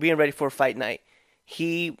being ready for a fight night,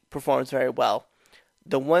 he performs very well.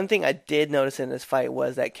 The one thing I did notice in this fight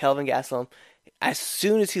was that Kelvin Gastelum, as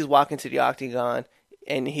soon as he's walking to the octagon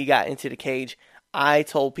and he got into the cage, I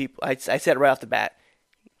told people, I said right off the bat,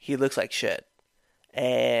 he looks like shit.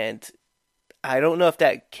 And I don't know if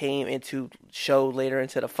that came into show later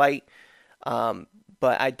into the fight,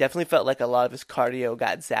 but I definitely felt like a lot of his cardio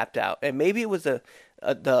got zapped out. And maybe it was a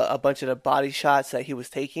bunch of the body shots that he was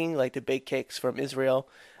taking, like the big kicks from Israel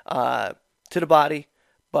to the body.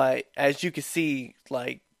 But as you can see,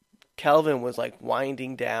 like Kelvin was like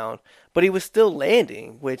winding down, but he was still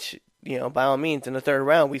landing, which, by all means, in the third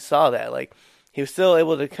round we saw that. Like he was still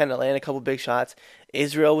able to kind of land a couple big shots.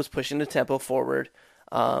 Israel was pushing the tempo forward,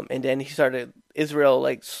 and then Israel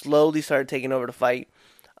like slowly started taking over the fight.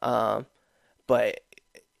 But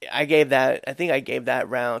I think I gave that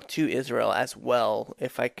round to Israel as well,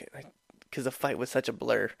 because the fight was such a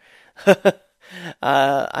blur.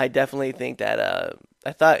 I definitely think that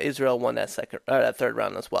I thought Israel won that third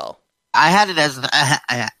round as well. I had it as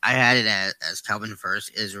Kelvin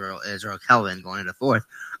first, Israel Kelvin going into fourth.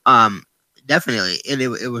 Definitely, and it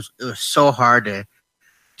was so hard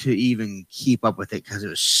to even keep up with it because it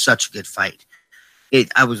was such a good fight.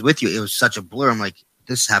 I was with you. It was such a blur. I'm like,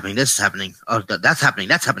 this is happening. Oh, that's happening.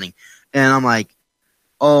 And I'm like,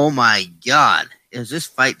 oh my God, is this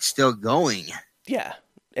fight still going? Yeah.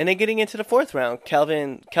 And then getting into the fourth round,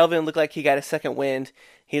 Kelvin looked like he got a second wind.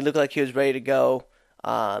 He looked like he was ready to go.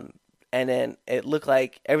 And then it looked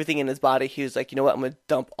like everything in his body, he was like, you know what, I'm going to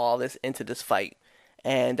dump all this into this fight.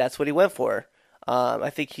 And that's what he went for. I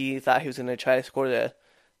think he thought he was going to try to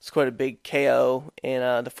score the big KO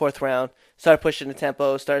in the fourth round. Started pushing the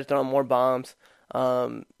tempo, started throwing more bombs.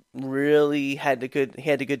 Really had the good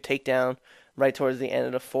takedown right towards the end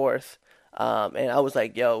of the fourth. And I was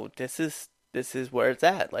like, yo, this is where it's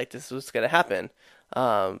at. Like, this is what's going to happen.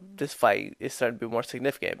 This fight is starting to be more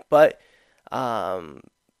significant. But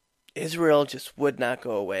Israel just would not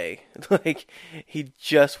go away. Like, he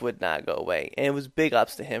just would not go away. And it was big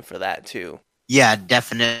ups to him for that, too. Yeah,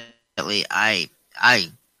 definitely. I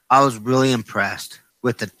was really impressed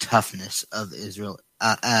with the toughness of Israel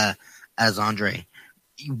as Andre.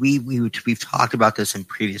 We've talked about this in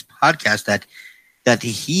previous podcasts that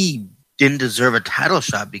he didn't deserve a title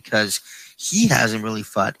shot because he hasn't really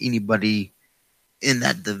fought anybody in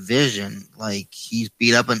that division. Like, he's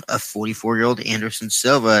beat up a 44-year-old Anderson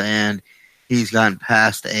Silva, and he's gotten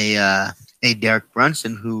past a Derek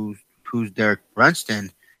Brunson, who's Derek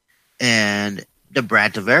Brunson, and the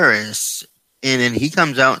Brad Tavares, and then he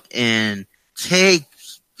comes out and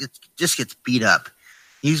just gets beat up.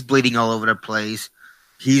 He's bleeding all over the place.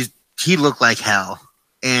 He looked like hell,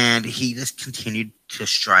 and he just continued to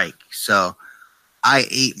strike. So I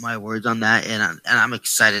ate my words on that, and I'm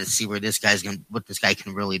excited to see what this guy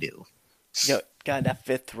can really do. God, that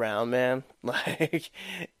fifth round, man, like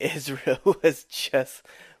Israel was just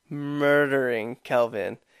murdering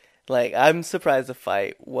Kelvin. Like, I'm surprised the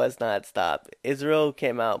fight was not stopped. Israel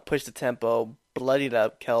came out, pushed the tempo, bloodied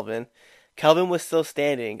up Kelvin. Kelvin was still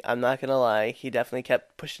standing. I'm not gonna lie, he definitely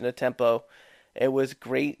kept pushing the tempo. It was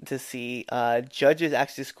great to see. Judges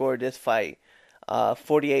actually scored this fight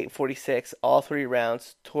 48-46, all three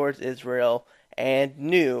rounds towards Israel, and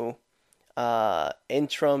new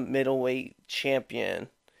interim middleweight champion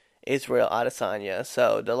Israel Adesanya.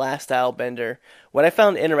 So the last style bender. What I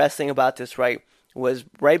found interesting about this, right, was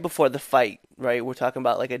right before the fight, right? We're talking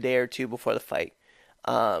about like a day or two before the fight.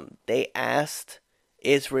 They asked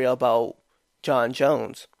Israel about Jon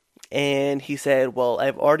Jones, and he said, well,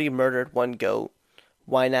 I've already murdered one goat.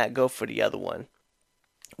 Why not go for the other one?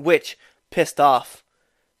 Which pissed off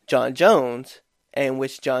Jon Jones, and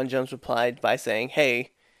which Jon Jones replied by saying,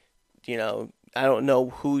 hey, I don't know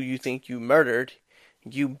who you think you murdered.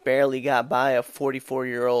 You barely got by a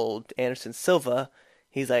 44-year-old Anderson Silva.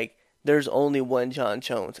 He's like, there's only one Jon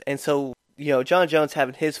Jones. And so, Jon Jones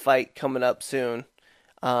having his fight coming up soon.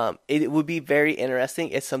 It would be very interesting.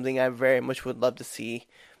 It's something I very much would love to see.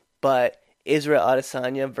 But Israel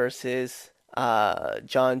Adesanya versus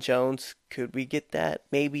Jon Jones, could we get that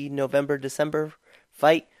maybe November, December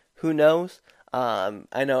fight? Who knows?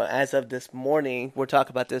 I know as of this morning, we're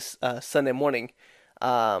talking about this Sunday morning,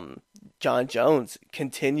 Jon Jones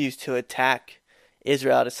continues to attack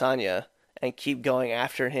Israel Adesanya and keep going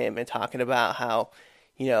after him and talking about how,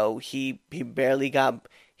 he barely got.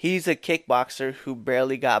 He's a kickboxer who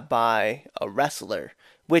barely got by a wrestler,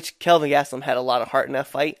 which Kelvin Gastelum had a lot of heart in that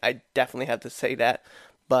fight. I definitely have to say that.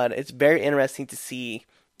 But it's very interesting to see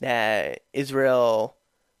that Israel,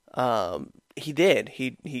 he did.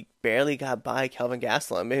 He barely got by Kelvin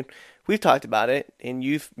Gastelum. And we've talked about it, and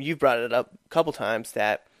you've brought it up a couple times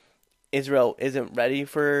that Israel isn't ready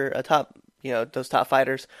for a top, those top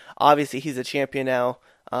fighters. Obviously, he's a champion now.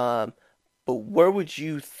 But where would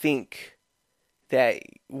you think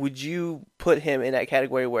would you put him in that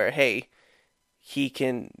category where, hey, he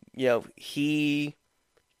can, he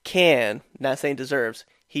can, not saying deserves,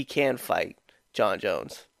 he can fight Jon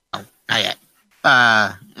Jones? No, not yet.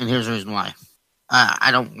 And here's the reason why. I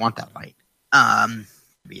don't want that fight.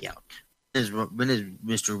 Be out. When is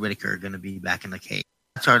Mr. Whitaker going to be back in the cage?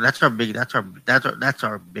 That's our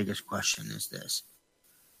biggest question is this.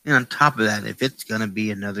 And on top of that, if it's going to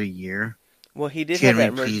be another year, well, he did have that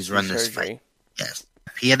emergency please run this surgery. Fight? Yes,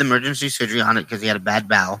 he had emergency surgery on it because he had a bad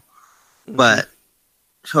bowel. Mm-hmm. But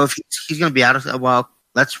so if he's going to be out of it, well,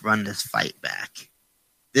 let's run this fight back.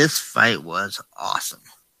 This fight was awesome.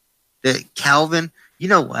 Calvin, you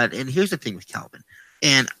know what? And here's the thing with Calvin.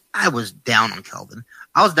 And I was down on Calvin.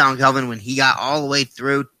 I was down on Calvin when he got all the way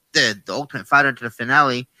through the Ultimate Fighter to the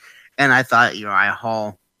finale, and I thought Uriah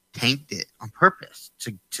Hall tanked it on purpose.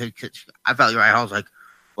 I felt Uriah Hall was like,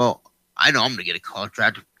 well, I know I'm going to get a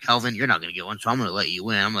contract. Calvin, you're not going to get one, so I'm going to let you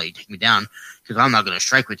win. I'm going to let you take me down because I'm not going to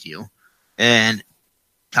strike with you. And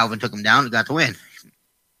Calvin took him down and got the win.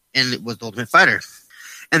 And it was the Ultimate Fighter.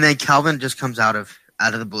 And then Calvin just comes out of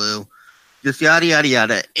the blue, just yada yada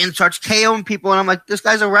yada, and starts KOing people. And I'm like, this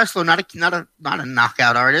guy's a wrestler, not a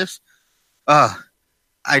knockout artist.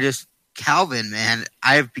 Calvin, man,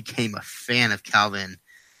 I became a fan of Calvin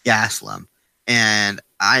Gastelum, and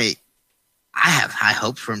I have high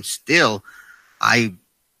hopes for him still. I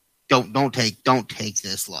don't take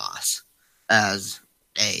this loss as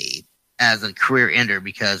a career ender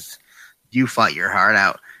because you fought your heart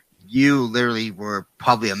out. You literally were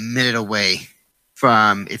probably a minute away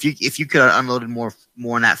from if you could have unloaded more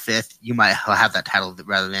in that fifth, you might have that title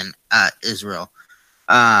rather than Israel.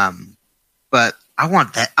 But I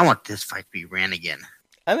want this fight to be ran again.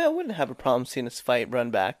 I mean, I wouldn't have a problem seeing this fight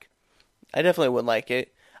run back. I definitely would like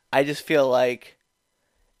it. I just feel like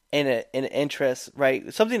in an interest,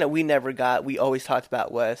 right? Something that we never got, we always talked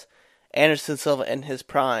about was Anderson Silva in his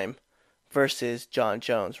prime versus Jon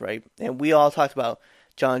Jones, right? And we all talked about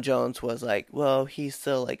Jon Jones was like, well, he's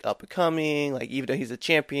still like up and coming, like even though he's a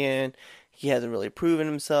champion, he hasn't really proven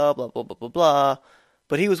himself, blah blah blah blah blah.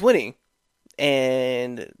 But he was winning,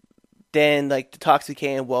 and then like the talks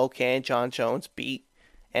became, well, can Jon Jones beat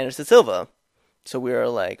Anderson Silva? So we were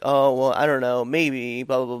like, oh well, I don't know, maybe,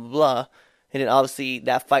 blah blah blah blah. And then obviously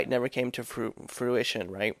that fight never came to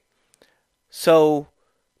fruition, right? So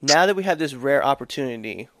now that we have this rare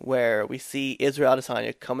opportunity where we see Israel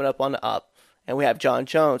Adesanya coming up on the up, and we have Jon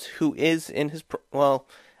Jones, who is in his well,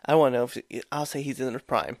 I don't want to know if I'll say he's in his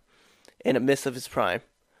prime, in the midst of his prime.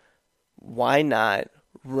 Why not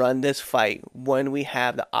run this fight when we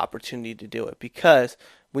have the opportunity to do it? Because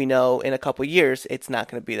we know in a couple of years it's not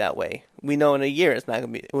going to be that way. We know in a year it's not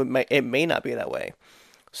going to be. It may not be that way.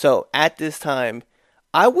 So at this time,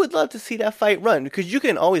 I would love to see that fight run because you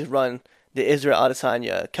can always run the Israel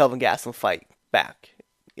Adesanya Kelvin Gastelum fight back.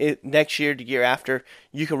 Next year, the year after,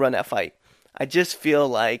 you can run that fight. I just feel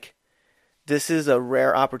like this is a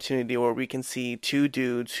rare opportunity where we can see two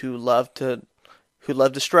dudes who love to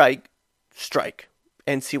strike,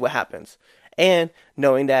 and see what happens. And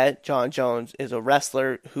knowing that Jon Jones is a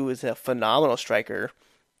wrestler who is a phenomenal striker,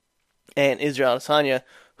 and Israel Adesanya,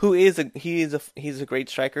 who he's a great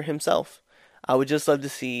striker himself. I would just love to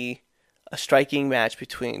see a striking match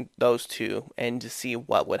between those two and to see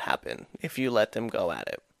what would happen if you let them go at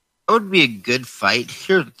it. That would be a good fight.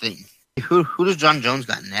 Here's the thing. Who does Jon Jones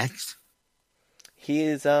got next? He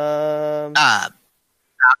is Santos.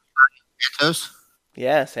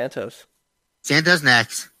 Yeah, Santos. Santos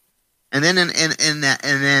next, and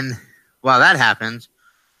then while that happens,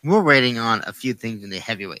 we're waiting on a few things in the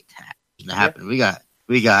heavyweight tag to happen. We got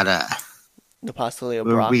the possibility of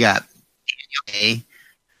Brock. We got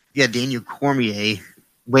Daniel Cormier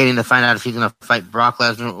waiting to find out if he's going to fight Brock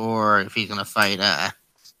Lesnar or if he's going to fight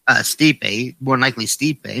Stipe, more likely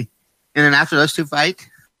Stipe. And then after those two fights,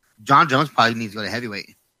 Jon Jones probably needs to go to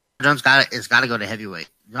heavyweight. Jon Jones got to go to heavyweight.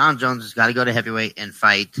 Jon Jones has got to go to heavyweight and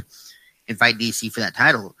fight DC for that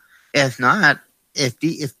title. If not, if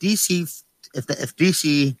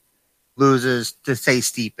DC loses to say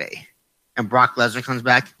Stipe, and Brock Lesnar comes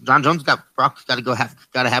back, Brock's got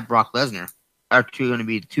to have Brock Lesnar. Are going to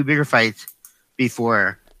be two bigger fights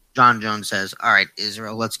before Jon Jones says, "All right,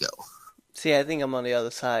 Israel, let's go." See, I think I'm on the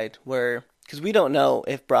other side because we don't know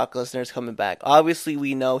if Brock Lesnar is coming back. Obviously,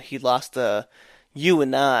 we know he lost to you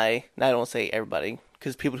and I don't say everybody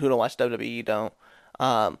because people who don't watch WWE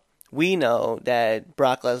don't. We know that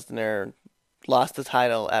Brock Lesnar lost the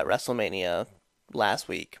title at WrestleMania last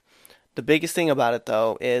week. The biggest thing about it,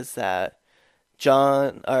 though, is that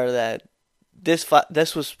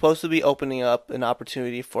this was supposed to be opening up an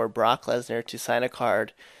opportunity for Brock Lesnar to sign a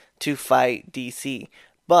card to fight DC.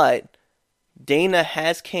 But Dana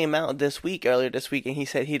has came out earlier this week, and he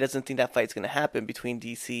said he doesn't think that fight's going to happen between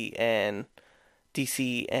DC and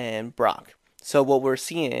Brock. So what we're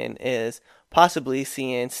seeing is possibly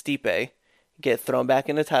seeing Stipe get thrown back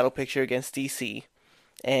in the title picture against DC,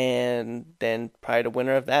 and then probably the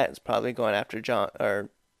winner of that is probably going after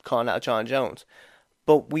calling out Jon Jones.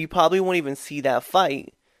 But we probably won't even see that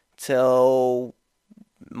fight till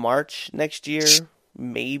March next year,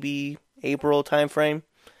 maybe April timeframe.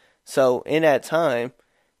 So in that time,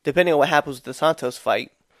 depending on what happens with the Santos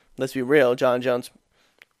fight, let's be real, Jon Jones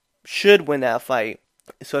should win that fight.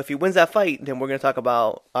 So if he wins that fight, then we're going to talk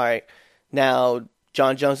about, all right, now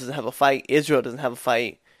Jon Jones doesn't have a fight, Israel doesn't have a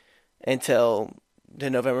fight until the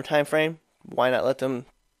November timeframe. Why not let them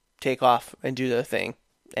take off and do their thing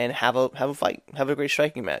and have a fight, have a great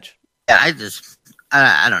striking match? Yeah,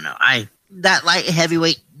 I don't know. That light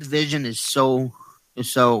heavyweight division is so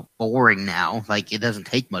boring now. Like, it doesn't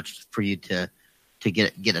take much for you to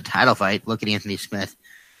get a title fight. Look at Anthony Smith.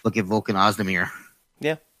 Look at Volkan Ozdemir.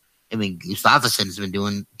 Yeah. I mean, Gustafsson's been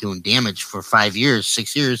doing damage for 5 years,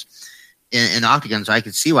 6 years in Octagon, so I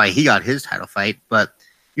can see why he got his title fight. But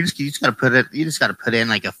you just got to put in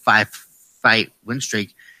like a 5-fight win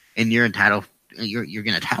streak, and you're entitled. You're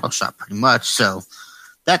going to title shot pretty much. So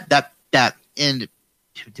that and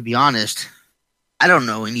to be honest, I don't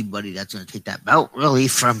know anybody that's going to take that belt really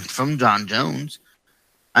from Jon Jones.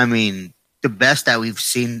 I mean, the best that we've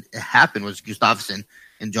seen happen was Gustafsson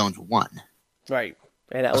and Jones won. Right.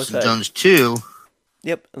 And that was Jones 2.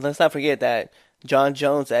 Yep. Let's not forget that Jon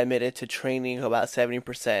Jones admitted to training about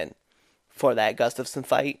 70% for that Gustafsson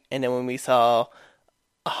fight. And then when we saw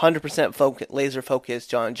 100% laser focused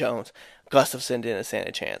Jon Jones, Gustafsson didn't stand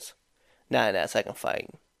a chance. Not in that second fight.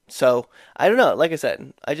 So, I don't know. Like I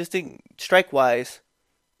said, I just think strike-wise,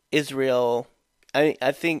 Israel, I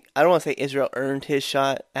don't want to say Israel earned his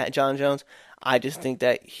shot at Jon Jones. I just think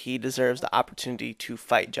that he deserves the opportunity to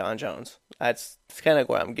fight Jon Jones. That's kind of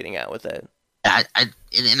where I'm getting at with it. I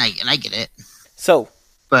get it. So,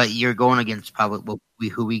 but you're going against probably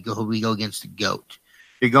who we go against the GOAT.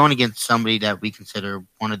 You're going against somebody that we consider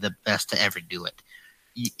one of the best to ever do it,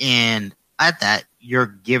 and at that, you're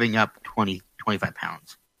giving up 25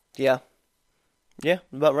 pounds. Yeah,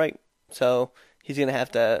 about right. So he's gonna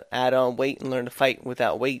have to add on weight and learn to fight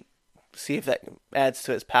without weight. See if that adds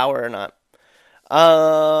to his power or not.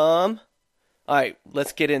 All right,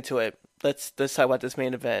 let's get into it. Let's talk about this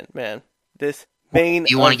main event, man. This main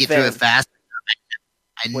You want to get through it fast?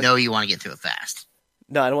 I know you want to get through it fast.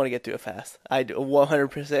 No, I don't want to get through it fast. I do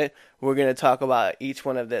 100%. We're going to talk about each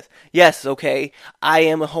one of this. Yes, okay. I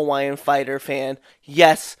am a Hawaiian Fighter fan.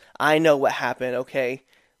 Yes, I know what happened, okay.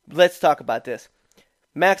 Let's talk about this.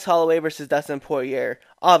 Max Holloway versus Dustin Poirier.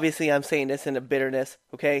 Obviously, I'm saying this in a bitterness,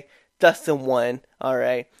 okay. Dustin won, all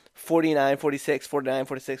right. 49-46,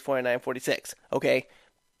 49-46, 49-46, okay.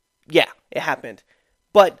 Yeah, it happened.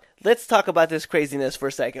 But let's talk about this craziness for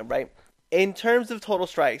a second, right? In terms of total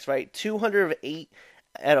strikes, right? 208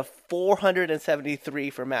 out of 473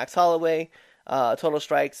 for Max Holloway. Total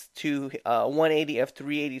strikes to 180 of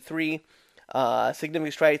 383.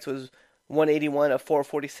 Significant strikes was 181 of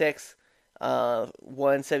 446.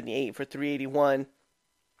 178 for 381.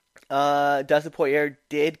 Dustin Poirier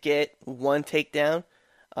did get one takedown,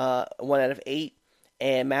 1 out of 8.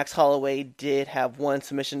 And Max Holloway did have one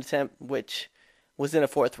submission attempt, which was in the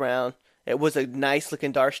 4th round. It was a nice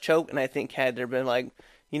looking Darce choke, and I think had there been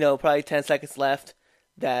probably 10 seconds left,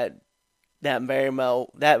 that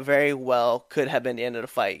very well could have been the end of the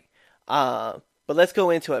fight. But let's go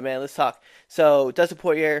into it, man. Let's talk. So Dustin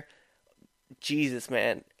Poirier, Jesus,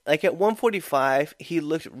 man. Like at 145, he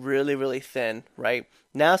looked really, really thin, right?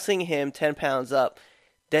 Now seeing him 10 pounds up,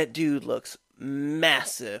 that dude looks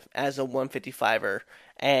massive as a 155er.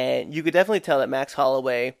 And you could definitely tell that Max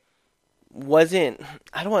Holloway wasn't,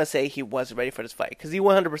 I don't want to say he wasn't ready for this fight, because he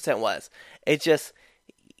 100% was. It's just,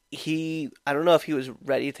 I don't know if he was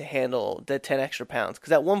ready to handle the 10 extra pounds,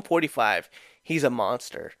 because at 145, he's a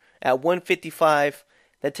monster. At 155,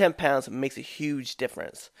 that 10 pounds makes a huge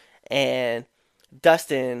difference. And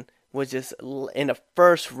Dustin was just in the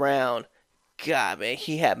first round. God, man,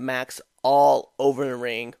 he had Max all over the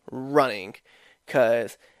ring running,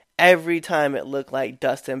 because every time it looked like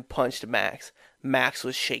Dustin punched Max, Max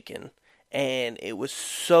was shaking, and it was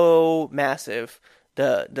so massive.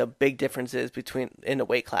 The big differences between in the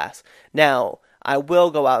weight class. Now, I will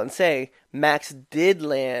go out and say Max did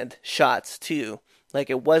land shots too. Like,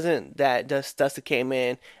 it wasn't that Dustin came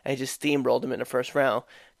in and just steamrolled him in the first round,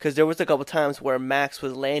 because there was a couple times where Max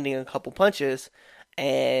was landing a couple punches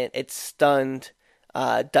and it stunned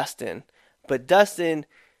Dustin. But Dustin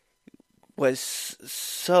was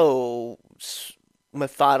so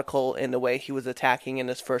methodical in the way he was attacking in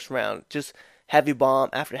this first round. Just heavy bomb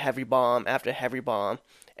after heavy bomb after heavy bomb,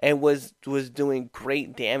 and was doing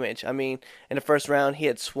great damage. I mean, in the first round, he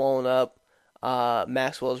had swollen up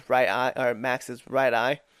Max's right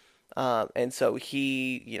eye, and so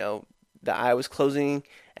the eye was closing,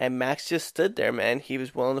 and Max just stood there, man. He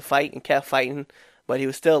was willing to fight and kept fighting, but he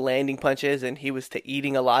was still landing punches, and he was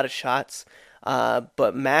eating a lot of shots.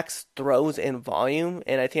 But Max throws in volume,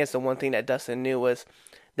 and I think that's the one thing that Dustin knew, was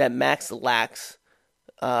that Max lacks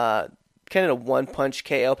kind of one punch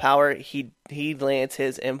KO power. He lands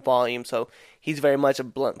his in volume, so he's very much a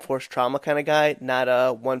blunt force trauma kind of guy, not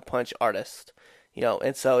a one punch artist.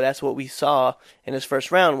 And so that's what we saw in his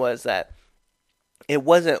first round, was that it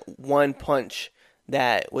wasn't one punch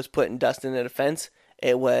that was putting Dustin in defense.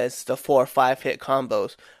 It was the 4 or 5 hit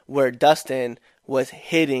combos where Dustin was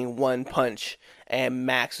hitting one punch and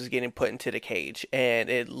Max was getting put into the cage, and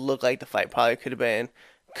it looked like the fight probably could have been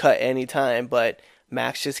cut any time, but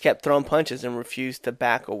Max just kept throwing punches and refused to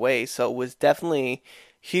back away. So it was definitely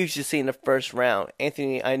huge to see in the first round.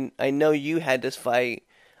 Anthony, I know you had this fight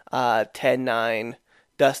 10-9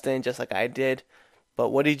 Dustin, just like I did, but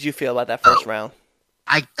what did you feel about that first round?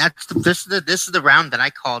 This is the round that I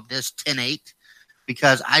called this 10-8,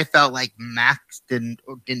 because I felt like Max didn't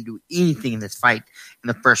do anything in this fight in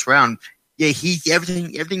the first round. Yeah,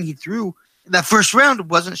 everything he threw in that first round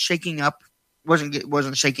wasn't shaking up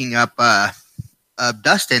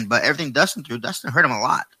Dustin, but everything Dustin threw, Dustin hurt him a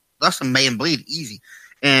lot. Dustin made him bleed easy.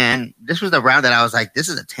 And this was the round that I was like, this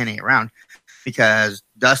is a 10-8 round, because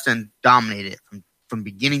Dustin dominated from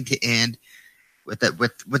beginning to end with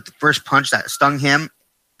the first punch that stung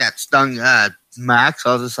Max.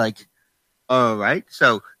 I was just like, all right.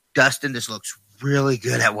 So Dustin just looks really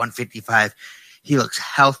good at 155. He looks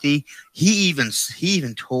healthy. He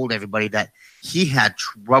even told everybody that he had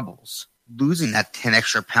troubles losing that 10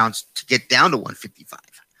 extra pounds to get down to 155.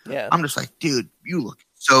 Yeah. I'm just like, dude, you look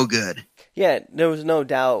so good. Yeah, there was no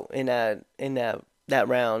doubt in that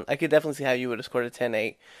round. I could definitely see how you would have scored a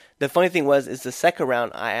 10-8. The funny thing is the second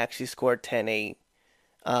round I actually scored 10-8.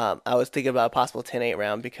 I was thinking about a possible 10-8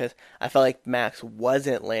 round, because I felt like Max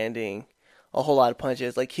wasn't landing a whole lot of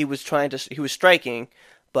punches. Like, he was striking,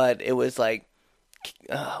 but it was like,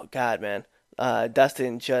 oh God, man.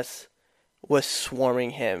 Dustin just was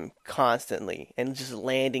swarming him constantly and just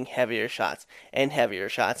landing heavier shots and heavier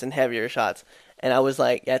shots and heavier shots. And I was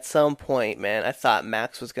like, at some point, man, I thought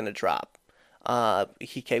Max was going to drop.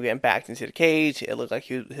 He kept getting backed into the cage. It looked like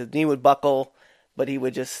his knee would buckle, but he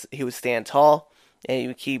would stand tall, and he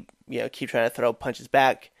would keep trying to throw punches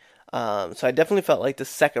back. So I definitely felt like the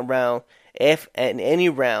second round, if in any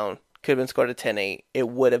round could have been scored a 10-8, it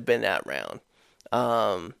would have been that round.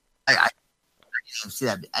 I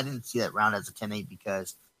didn't see that round as a 10-8,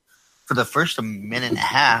 because for the first minute and a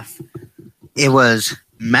half, it was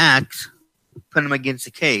Max putting him against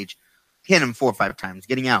the cage, hitting him 4 or 5 times,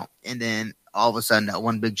 getting out, and then all of a sudden that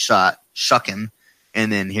one big shot shook him,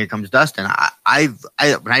 and then here comes Dustin. When I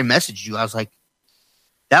messaged you, I was like,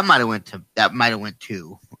 that might have went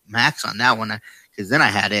to Max on that one, because then I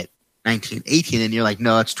had it 19-18, and you're like,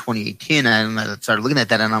 no, it's 20-18, and I started looking at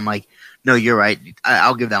that, and I'm like, no, you're right.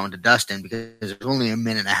 I'll give that one to Dustin, because there's only a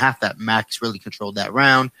minute and a half that Max really controlled that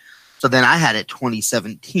round. So then I had it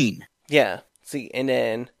 20-17. Yeah. See, and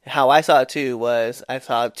then how I saw it too was I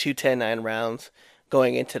saw 2 10-9 rounds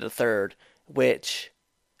going into the third, which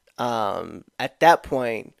at that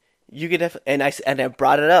point you could have, and I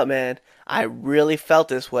brought it up, man. I really felt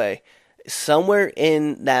this way somewhere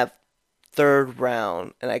in that third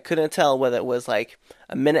round, and I couldn't tell whether it was like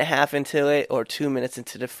a minute and a half into it or 2 minutes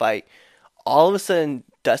into the fight. All of a sudden,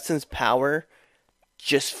 Dustin's power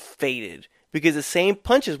just faded, because the same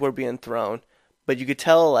punches were being thrown, but you could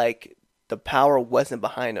tell like the power wasn't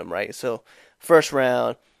behind him, right? So first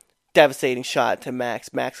round, devastating shot to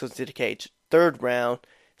Max. Max goes to the cage. Third round,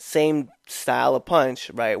 same style of punch,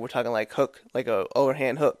 right? We're talking like hook, like a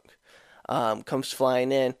overhand hook, comes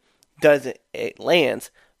flying in, it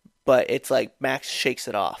lands, but it's like Max shakes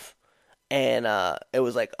it off. And it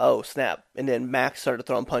was like, oh snap! And then Max started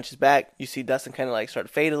throwing punches back. You see Dustin kind of like start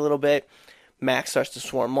to fade a little bit. Max starts to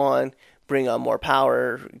swarm on, bring on more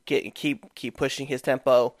power, keep pushing his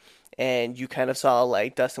tempo, and you kind of saw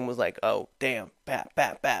like Dustin was like, oh damn, bap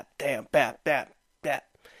bap bap, damn bap bap bap,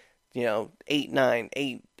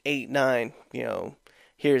 8-9, 8-8-9.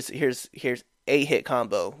 Here's 8-hit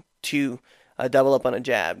combo, two a double up on a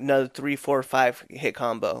jab, another 3-4-5 hit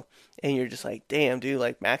combo, and you're just like, damn, dude,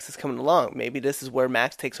 like Max is coming along. Maybe this is where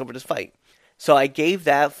Max takes over this fight. So I gave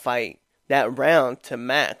that round to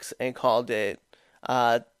Max and called it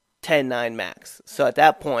 10-9 Max. So at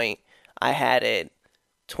that point, I had it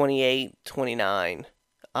 28-29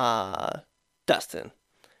 Dustin. And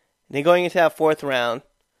then going into that fourth round,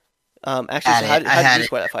 actually, so how did you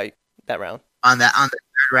score that fight, that round? On the third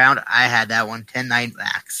round, I had that one 10-9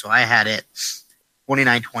 Max. So I had it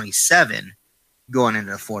 29-27 going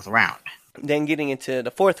into the fourth round. Then getting into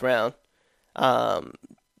the fourth round,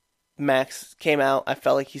 Max came out. I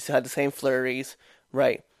felt like he still had the same flurries,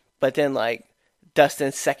 right? But then, like,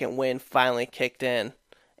 Dustin's second win finally kicked in,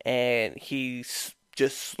 and he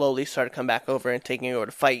just slowly started coming back over and taking over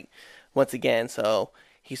the fight once again. So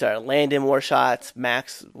he started landing more shots.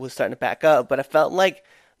 Max was starting to back up, but I felt like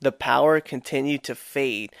the power continued to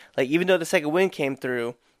fade. Like, even though the second win came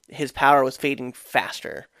through, his power was fading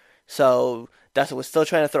faster. So Dustin was still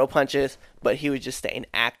trying to throw punches, but he was just staying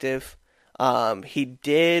active. He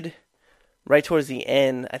did, right towards the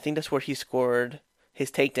end, I think that's where he scored his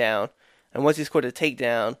takedown. And once he scored a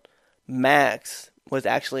takedown, Max was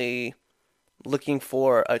actually looking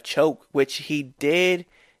for a choke, which he did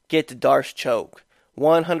get the Darce choke.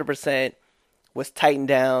 100% was tightened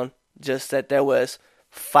down, just that there was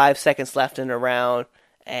 5 seconds left in the round,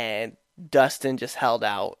 and Dustin just held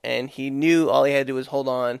out. And he knew all he had to do was hold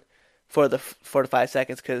on for the 5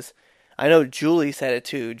 seconds, because I know Julie said it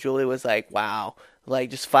too. Julie was like, wow, like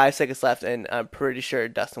just 5 seconds left, and I'm pretty sure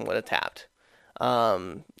Dustin would have tapped.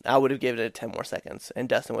 I would have given it 10 more seconds, and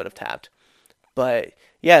Dustin would have tapped. But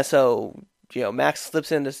yeah, so Max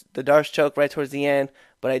slips in the Darce choke right towards the end,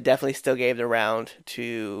 but I definitely still gave the round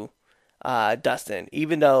to Dustin,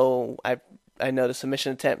 even though I know the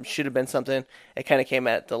submission attempt should have been something. It kind of came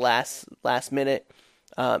at the last minute,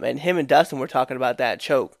 and him and Dustin were talking about that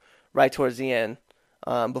choke right towards the end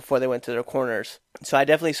before they went to their corners. So I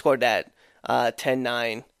definitely scored that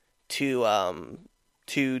 10-9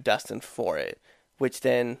 to Dustin for it, which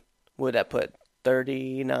then would that put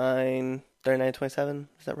 39-27?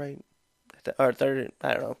 Is that right? Or 30?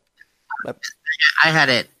 I don't know. I had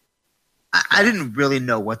it. I didn't really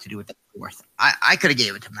know what to do with the fourth. I could have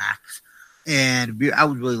gave it to Max, and I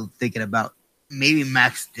was really thinking about maybe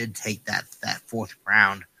Max did take that fourth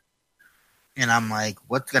round, and I'm like,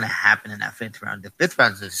 what's going to happen in that fifth round? The fifth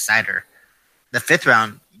round is a decider. The fifth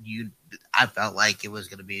round, I felt like it was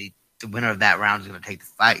going to be the winner of that round is going to take the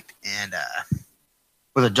fight, and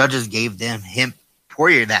the judges gave him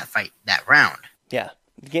Poirier that round. Yeah,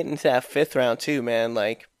 getting into that fifth round too, man.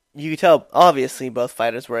 Like, you could tell, obviously both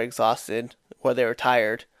fighters were exhausted or they were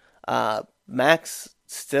tired. Max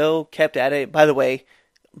still kept at it. By the way,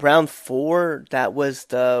 round 4, that was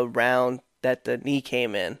the round that the knee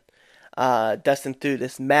came in. Dustin threw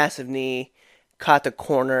this massive knee, caught the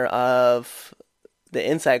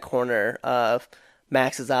inside corner of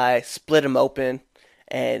Max's eye, split him open,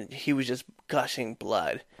 and he was just gushing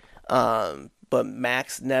blood. But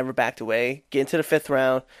Max never backed away. Get into the fifth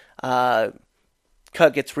round,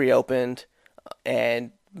 cut gets reopened,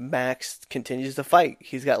 and Max continues to fight.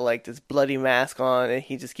 He's got like this bloody mask on, and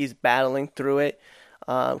he just keeps battling through it,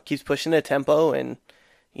 keeps pushing the tempo, and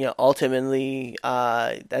ultimately,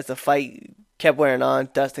 as the fight kept wearing on,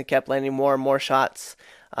 Dustin kept landing more and more shots.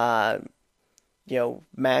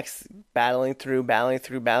 Max battling through,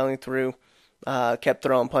 kept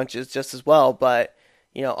throwing punches just as well, but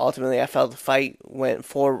ultimately I felt the fight went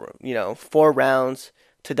 4 rounds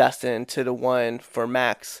to Dustin to the 1 for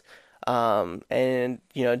Max. And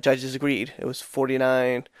judges agreed. It was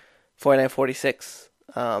 49-46,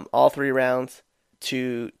 all 3 rounds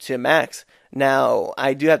to Max. Now,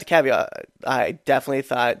 I do have to caveat, I definitely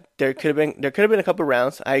thought there could have been a couple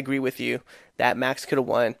rounds. I agree with you that Max could have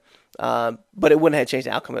won, but it wouldn't have changed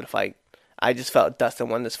the outcome of the fight. I just felt Dustin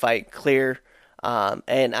won this fight clear, and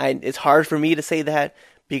it's hard for me to say that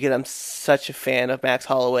because I'm such a fan of Max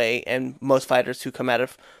Holloway and most fighters who come out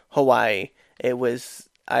of Hawaii. I was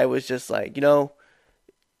just like, his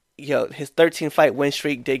 13-fight win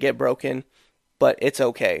streak did get broken, but it's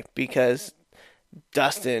okay because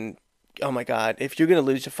Dustin, oh my God, if you're going to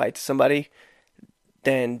lose your fight to somebody,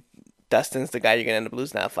 then Dustin's the guy you're going to end up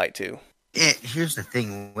losing that fight to. Here's the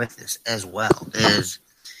thing with this as well is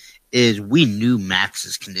is we knew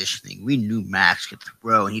Max's conditioning. We knew Max could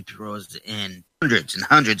throw, and he throws in hundreds and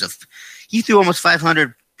hundreds of. He threw almost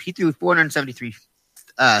 500. He threw 473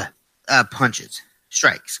 punches,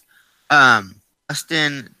 strikes.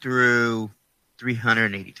 Dustin threw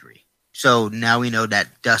 383. So now we know that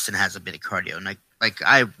Dustin has a bit of cardio, and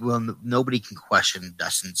nobody can question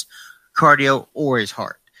Dustin's cardio or his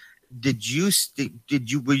heart.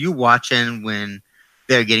 Were you watching when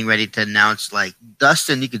they're getting ready to announce, like,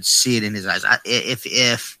 Dustin? You could see it in his eyes. If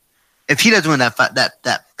he doesn't win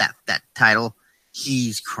that title,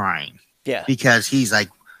 he's crying. Yeah, because he's like,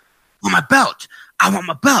 "I want my belt. I want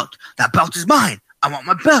my belt. That belt is mine. I want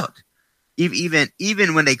my belt."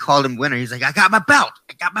 Even when they called him winner, he's like, "I got my belt.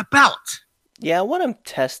 I got my belt." Yeah, I want him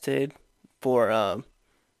tested for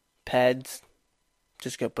PEDs.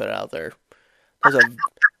 Just gonna put it out there. Dustin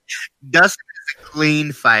is a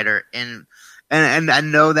clean fighter, and I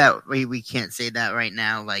know that we can't say that right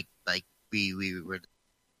now. Like we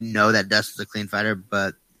know that Dustin's a clean fighter,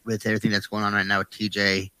 but with everything that's going on right now with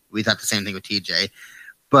TJ, we thought the same thing with TJ.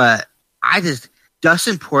 But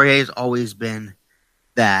Dustin Poirier has always been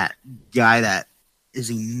that guy that is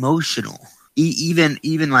emotional. And he's been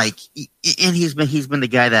the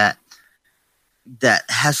guy that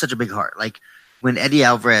has such a big heart. Like when Eddie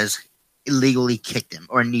Alvarez illegally kicked him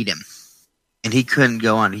or kneed him, and he couldn't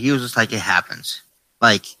go on, he was just like, it happens.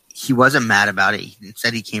 Like, he wasn't mad about it.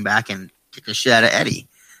 Instead, he came back and kicked the shit out of Eddie.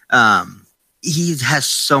 He has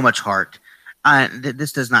so much heart.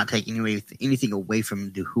 This does not take anything away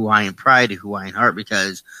from the Hawaiian pride, the Hawaiian heart,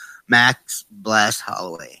 because Max Blast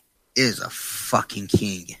Holloway is a fucking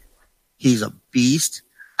king. He's a beast.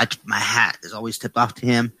 My hat is always tipped off to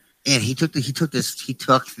him, and he took the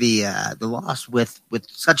loss with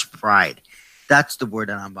such pride. That's the word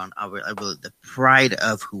that I'm on. The pride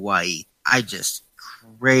of Hawaii. I just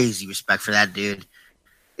crazy respect for that dude.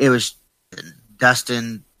 It was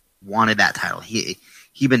Dustin wanted that title. He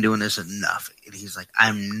been doing this enough, and he's like,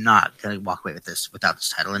 I'm not gonna walk away with this without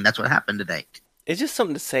this title, and that's what happened today. It's just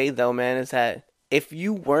something to say, though, man, is that if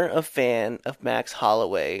you weren't a fan of Max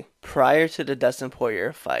Holloway prior to the Dustin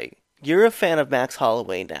Poirier fight, you're a fan of Max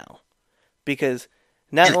Holloway now. Because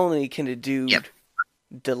not only can the dude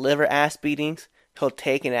deliver ass beatings, he'll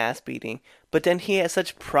take an ass beating, but then he has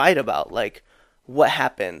such pride about, like, what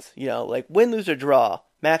happens. You know, like, win, lose, or draw,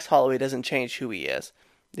 Max Holloway doesn't change who he is.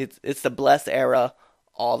 It's the blessed era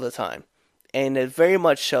all the time. And it very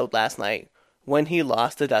much showed last night. When he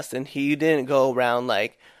lost to Dustin, he didn't go around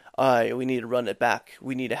like, we need to run it back.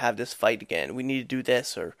 We need to have this fight again. We need to do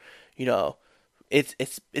this, or, you know, it's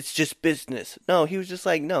just business. No, he was just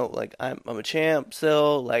like, no, like, I'm a champ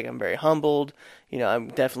still. Like, I'm very humbled. You know, I'm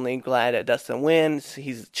definitely glad that Dustin wins.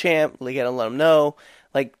 He's a champ. We gotta let him know.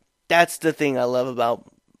 Like, that's the thing I love about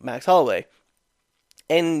Max Holloway.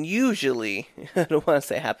 And usually, I don't want to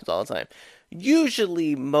say it happens all the time.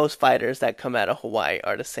 Usually, most fighters that come out of Hawaii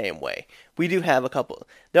are the same way. We do have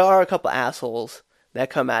there are a couple assholes that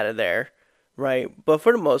come out of there, right? But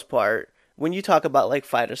for the most part, when you talk about, like,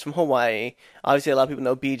 fighters from Hawaii, obviously a lot of people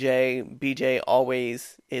know BJ. BJ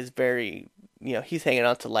always is very, you know, he's hanging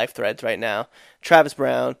on to life threads right now. Travis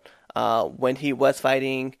Brown, when he was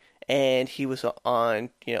fighting and he was on,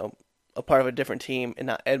 you know, a part of a different team and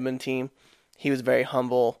not Edmund team, he was very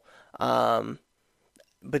humble.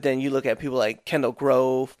 But then you look at people like Kendall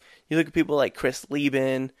Grove, you look at people like Chris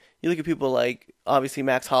Lieben, you look at people like, obviously,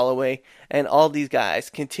 Max Holloway, and all these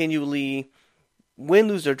guys continually win,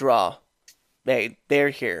 lose, or draw. They're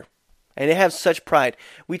here. And they have such pride.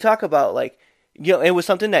 We talk about, like, you know, it was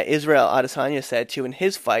something that Israel Adesanya said, too, in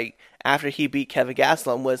his fight after he beat Kevin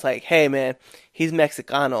Gastelum, was like, hey, man, he's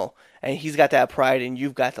Mexicano, and he's got that pride, and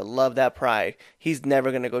you've got to love that pride. He's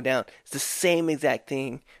never going to go down. It's the same exact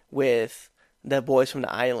thing with the boys from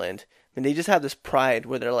the island. And they just have this pride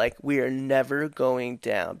where they're like, we are never going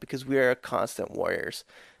down because we are constant warriors.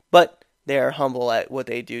 But they are humble at what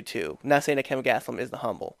they do too. I'm not saying that Kevin Gastelum isn't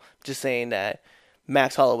humble. I'm just saying that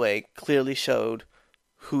Max Holloway clearly showed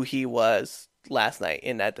who he was last night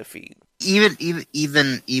in that defeat. Even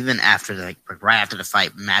after right after the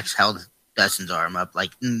fight, Max held Dustin's arm up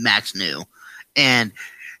like Max knew. And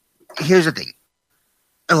here's the thing: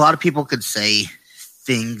 a lot of people could say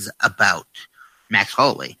things about Max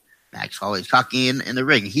Holloway. Max Holloway's cocky in the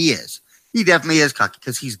ring. He is. He definitely is cocky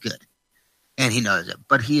because he's good. And he knows it.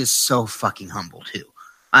 But he is so fucking humble, too.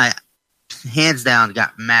 I, hands down,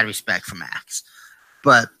 got mad respect for Max.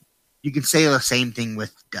 But you can say the same thing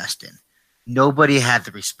with Dustin. Nobody had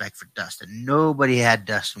the respect for Dustin. Nobody had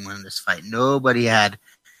Dustin win this fight. Nobody had...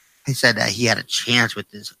 He said that he had a chance with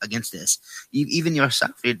this against this. Even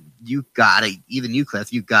yourself, even you,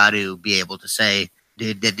 Cliff, you got to be able to say,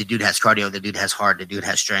 The dude has cardio. The dude has heart. The dude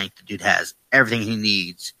has strength. The dude has everything he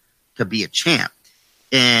needs to be a champ.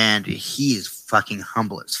 And he is fucking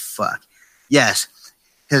humble as fuck. Yes,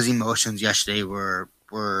 his emotions yesterday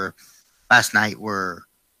last night were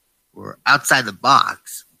outside the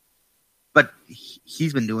box. But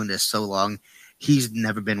he's been doing this so long. He's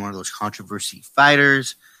never been one of those controversy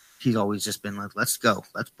fighters. He's always just been like, let's go.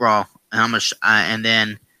 Let's brawl. And and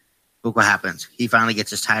then look what happens. He finally gets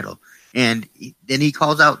his title. And then he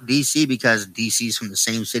calls out DC because DC's from the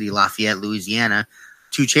same city, Lafayette, Louisiana,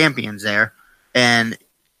 2 champions there, and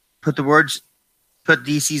put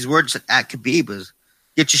DC's words at Khabib was,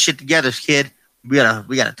 "Get your shit together, kid. We got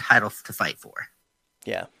a title to fight for."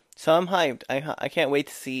 Yeah, so I'm hyped. I can't wait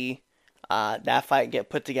to see that fight get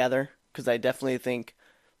put together because I definitely think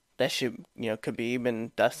that should, Khabib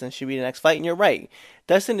and Dustin should be the next fight. And you're right,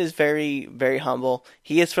 Dustin is very, very humble.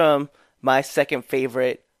 He is from my second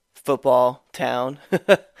favorite football town,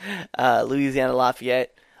 Louisiana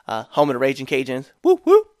Lafayette, home of the Raging Cajuns. Woo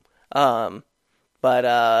woo.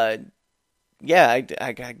 Yeah, I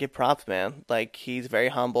gotta give props, man. Like, he's very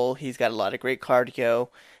humble. He's got a lot of great cardio.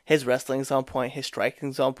 His wrestling's on point. His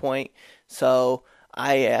striking's on point. So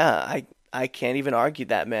I can't even argue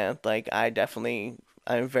that, man. Like,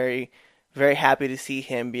 I'm very, very happy to see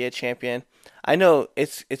him be a champion. I know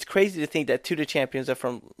it's crazy to think that 2 of the champions are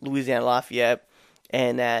from Louisiana Lafayette,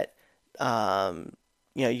 and that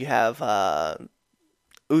you have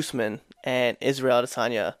Usman and Israel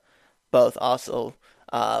Adesanya, both also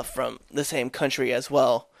from the same country as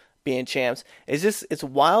well, being champs. It's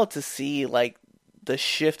wild to see, like, the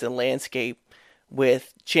shift in landscape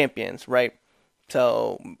with champions, right?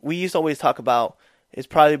 So we used to always talk about, it's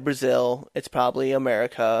probably Brazil, it's probably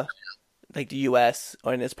America, like the US,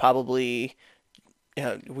 and it's probably,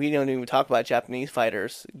 we don't even talk about Japanese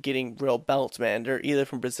fighters getting real belts, man. They're either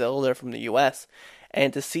from Brazil or they're from the US.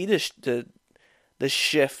 And to see the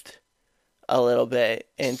shift a little bit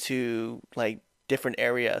into, like, different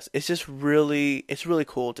areas, it's really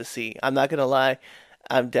cool to see. I'm not gonna lie,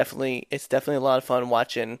 it's definitely a lot of fun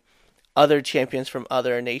watching other champions from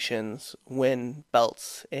other nations win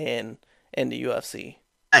belts in the UFC.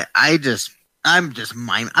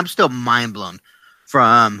 I'm still mind blown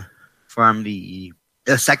from the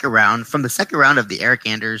second round of the Eric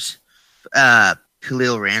Anders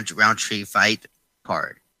Khalil Roundtree fight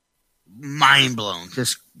card. Mind blown.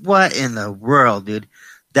 Just what in the world, dude?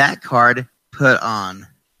 That card put on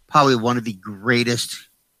probably one of the greatest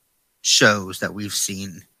shows that we've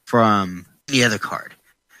seen from any other card.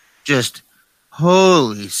 Just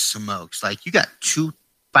holy smokes! Like, you got 2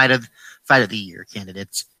 fight of the year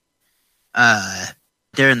candidates.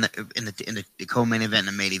 They're in the co-main event and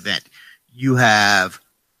the main event. You have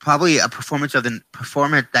probably a performance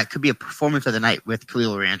that could be a performance of the night with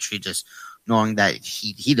Khalil Roundtree, just knowing that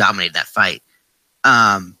he dominated that fight.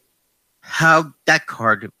 How that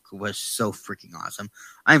card was so freaking awesome.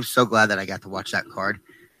 I'm so glad that I got to watch that card.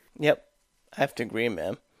 Yep, I have to agree,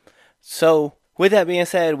 man. So, with that being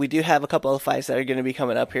said, we do have a couple of fights that are going to be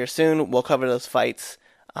coming up here soon. We'll cover those fights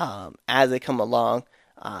as they come along.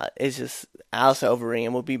 It's just Alistair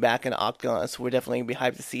Overeem will be back in the Octagon, so we're definitely going to be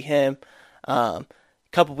hyped to see him.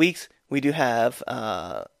 Couple weeks, we do have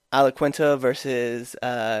Alaquinta versus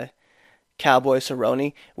Cowboy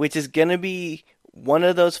Cerrone, which is going to be one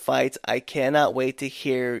of those fights I cannot wait to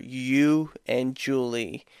hear you and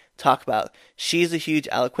Julie talk about. She's a huge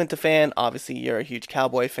Alaquinta fan. Obviously, you're a huge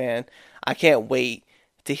Cowboy fan. I can't wait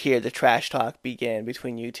to hear the trash talk begin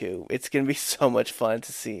between you two. It's going to be so much fun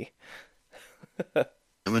to see.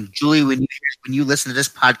 When you listen to this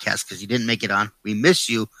podcast, because you didn't make it on, we miss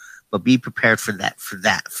you, but be prepared for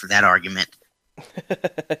that argument.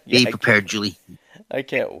 Be prepared, Julie. I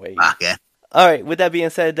can't wait. Okay. All right. With that being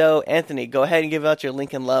said, though, Anthony, go ahead and give out your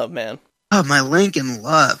link and love, man. Oh, my link and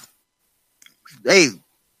love. Hey,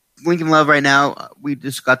 link and love right now. We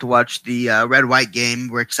just got to watch the red-white game.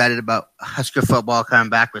 We're excited about Husker football coming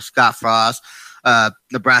back with Scott Frost.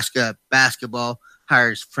 Nebraska basketball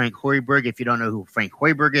hires Frank Hoiberg. If you don't know who Frank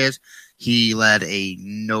Hoiberg is, he led a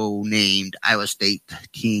no-named Iowa State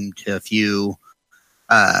team to a few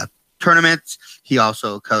tournaments. He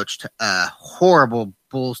also coached a horrible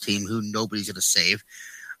Bulls team who nobody's going to save.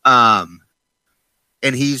 And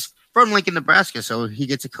he's from Lincoln, Nebraska, so he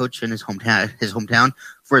gets a coach in his hometown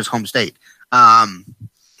for his home state.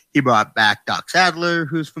 He brought back Doc Sadler,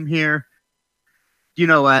 who's from here. You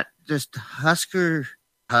know what? Just Husker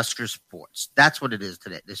sports. That's what it is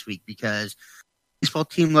this week, because baseball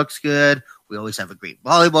team looks good. We always have a great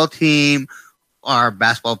volleyball team. Our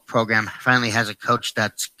basketball program finally has a coach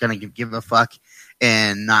that's going to give a fuck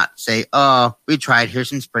and not say, oh, we tried, here's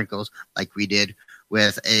some sprinkles, like we did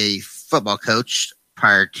with a football coach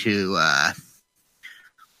prior to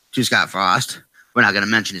Scott Frost. We're not going to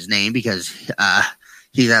mention his name because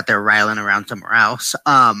he's out there riling around somewhere else.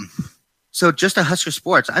 So just a Husker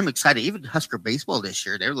sports, I'm excited. Even Husker baseball this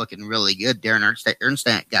year, they're looking really good. Darren Ernst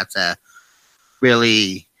got a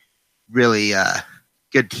really, really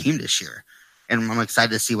good team this year. And I'm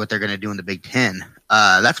excited to see what they're going to do in the Big Ten.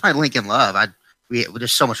 That's my Lincoln love.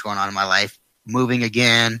 There's so much going on in my life. Moving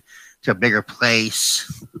again to a bigger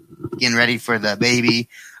place, getting ready for the baby.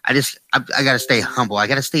 I got to stay humble. I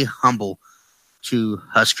got to stay humble to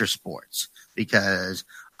Husker sports because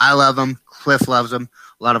I love them. Cliff loves them.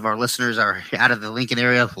 A lot of our listeners are out of the Lincoln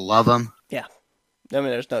area, love them. Yeah. I mean,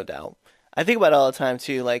 there's no doubt. I think about it all the time,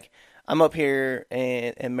 too. Like, I'm up here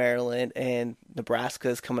in Maryland, and Nebraska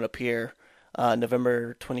is coming up here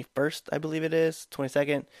November 21st, I believe it is,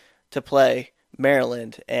 22nd, to play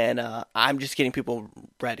Maryland. And I'm just getting people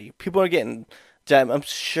ready. People are getting, I'm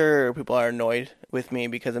sure people are annoyed with me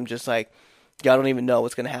because I'm just like, y'all don't even know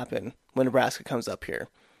what's going to happen when Nebraska comes up here.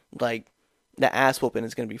 Like, the ass whooping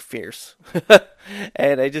is going to be fierce.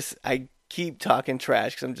 And I keep talking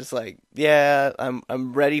trash because I'm just like, yeah,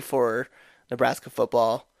 I'm ready for Nebraska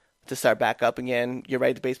football to start back up again. You're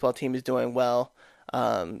right, the baseball team is doing well.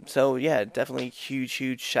 So yeah, definitely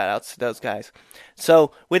huge shout outs to those guys.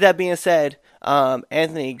 So with that being said,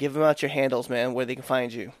 Anthony, give them out your handles, man, where they can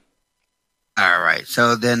find you. All right.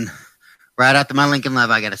 So then right after my Lincoln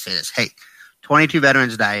Love, I got to say this. Hey, 22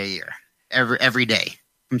 veterans die a year, every day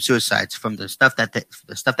from suicides, from the stuff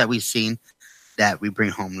that we've seen that we bring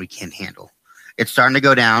home we can't handle. It's starting to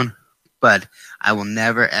go down, but I will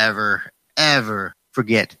never, ever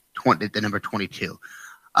forget the number 22.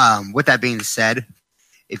 With that being said,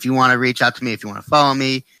 if you want to reach out to me, if you want to follow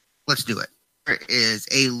me, let's do it. There is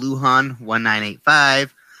a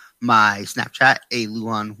Luhan1985. My Snapchat, a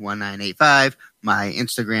Luhan1985. My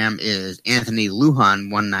Instagram is Anthony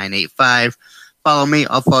Luhan1985. Follow me,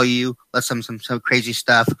 I'll follow you. Let's some crazy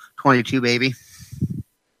stuff. 22, baby.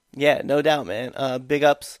 Yeah, no doubt, man. Big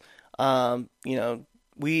ups.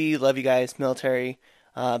 We love you guys, military,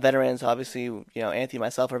 veterans. Obviously, Anthony and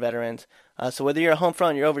myself are veterans. So whether you're a home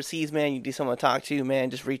front, you're overseas, man, you need someone to talk to, man,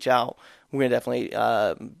 just reach out. We're gonna definitely,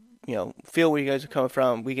 feel where you guys are coming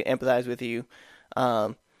from. We can empathize with you.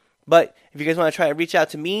 But if you guys want to try to reach out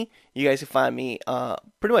to me, you guys can find me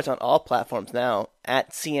pretty much on all platforms now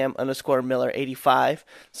at CM_Miller85.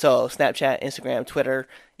 So Snapchat, Instagram, Twitter,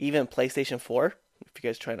 even PlayStation 4. If you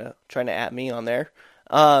guys trying to at me on there.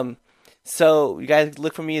 So you guys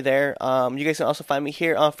look for me there. You guys can also find me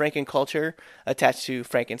here on Franken Culture, attached to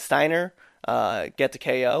Frankensteiner, Get the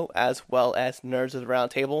KO, as well as Nerds of the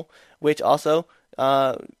Round Table, which also,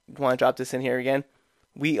 want to drop this in here again.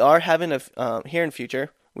 We are having here in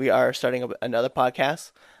future, we are starting another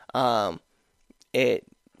podcast.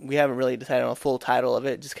 We haven't really decided on a full title of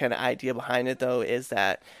it. Just kind of idea behind it, though, is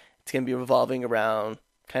that it's going to be revolving around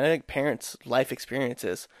kind of like parents' life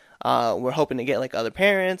experiences. We're hoping to get like other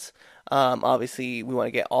parents. Obviously, we want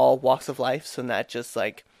to get all walks of life, so not just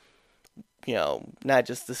like, not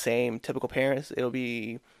just the same typical parents. It'll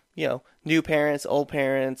be, new parents, old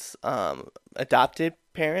parents, adopted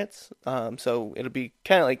parents. So it'll be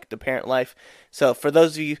kind of like the parent life. So for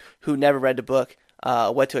those of you who never read the book,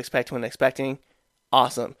 What to Expect When Expecting,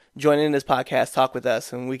 awesome. Join in this podcast, talk with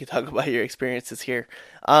us, and we can talk about your experiences here.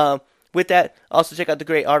 With that, also check out the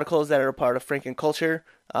great articles that are a part of Franken Culture.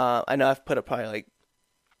 I know I've put up probably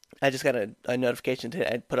I just got a notification today.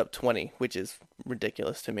 I put up 20, which is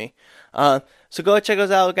ridiculous to me. So go check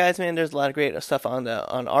those out, guys, man. There's a lot of great stuff on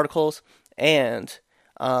articles. And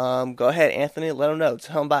go ahead, Anthony, let them know.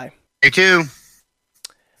 Tell them bye. You too.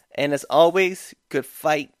 And as always, good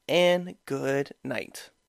fight and good night.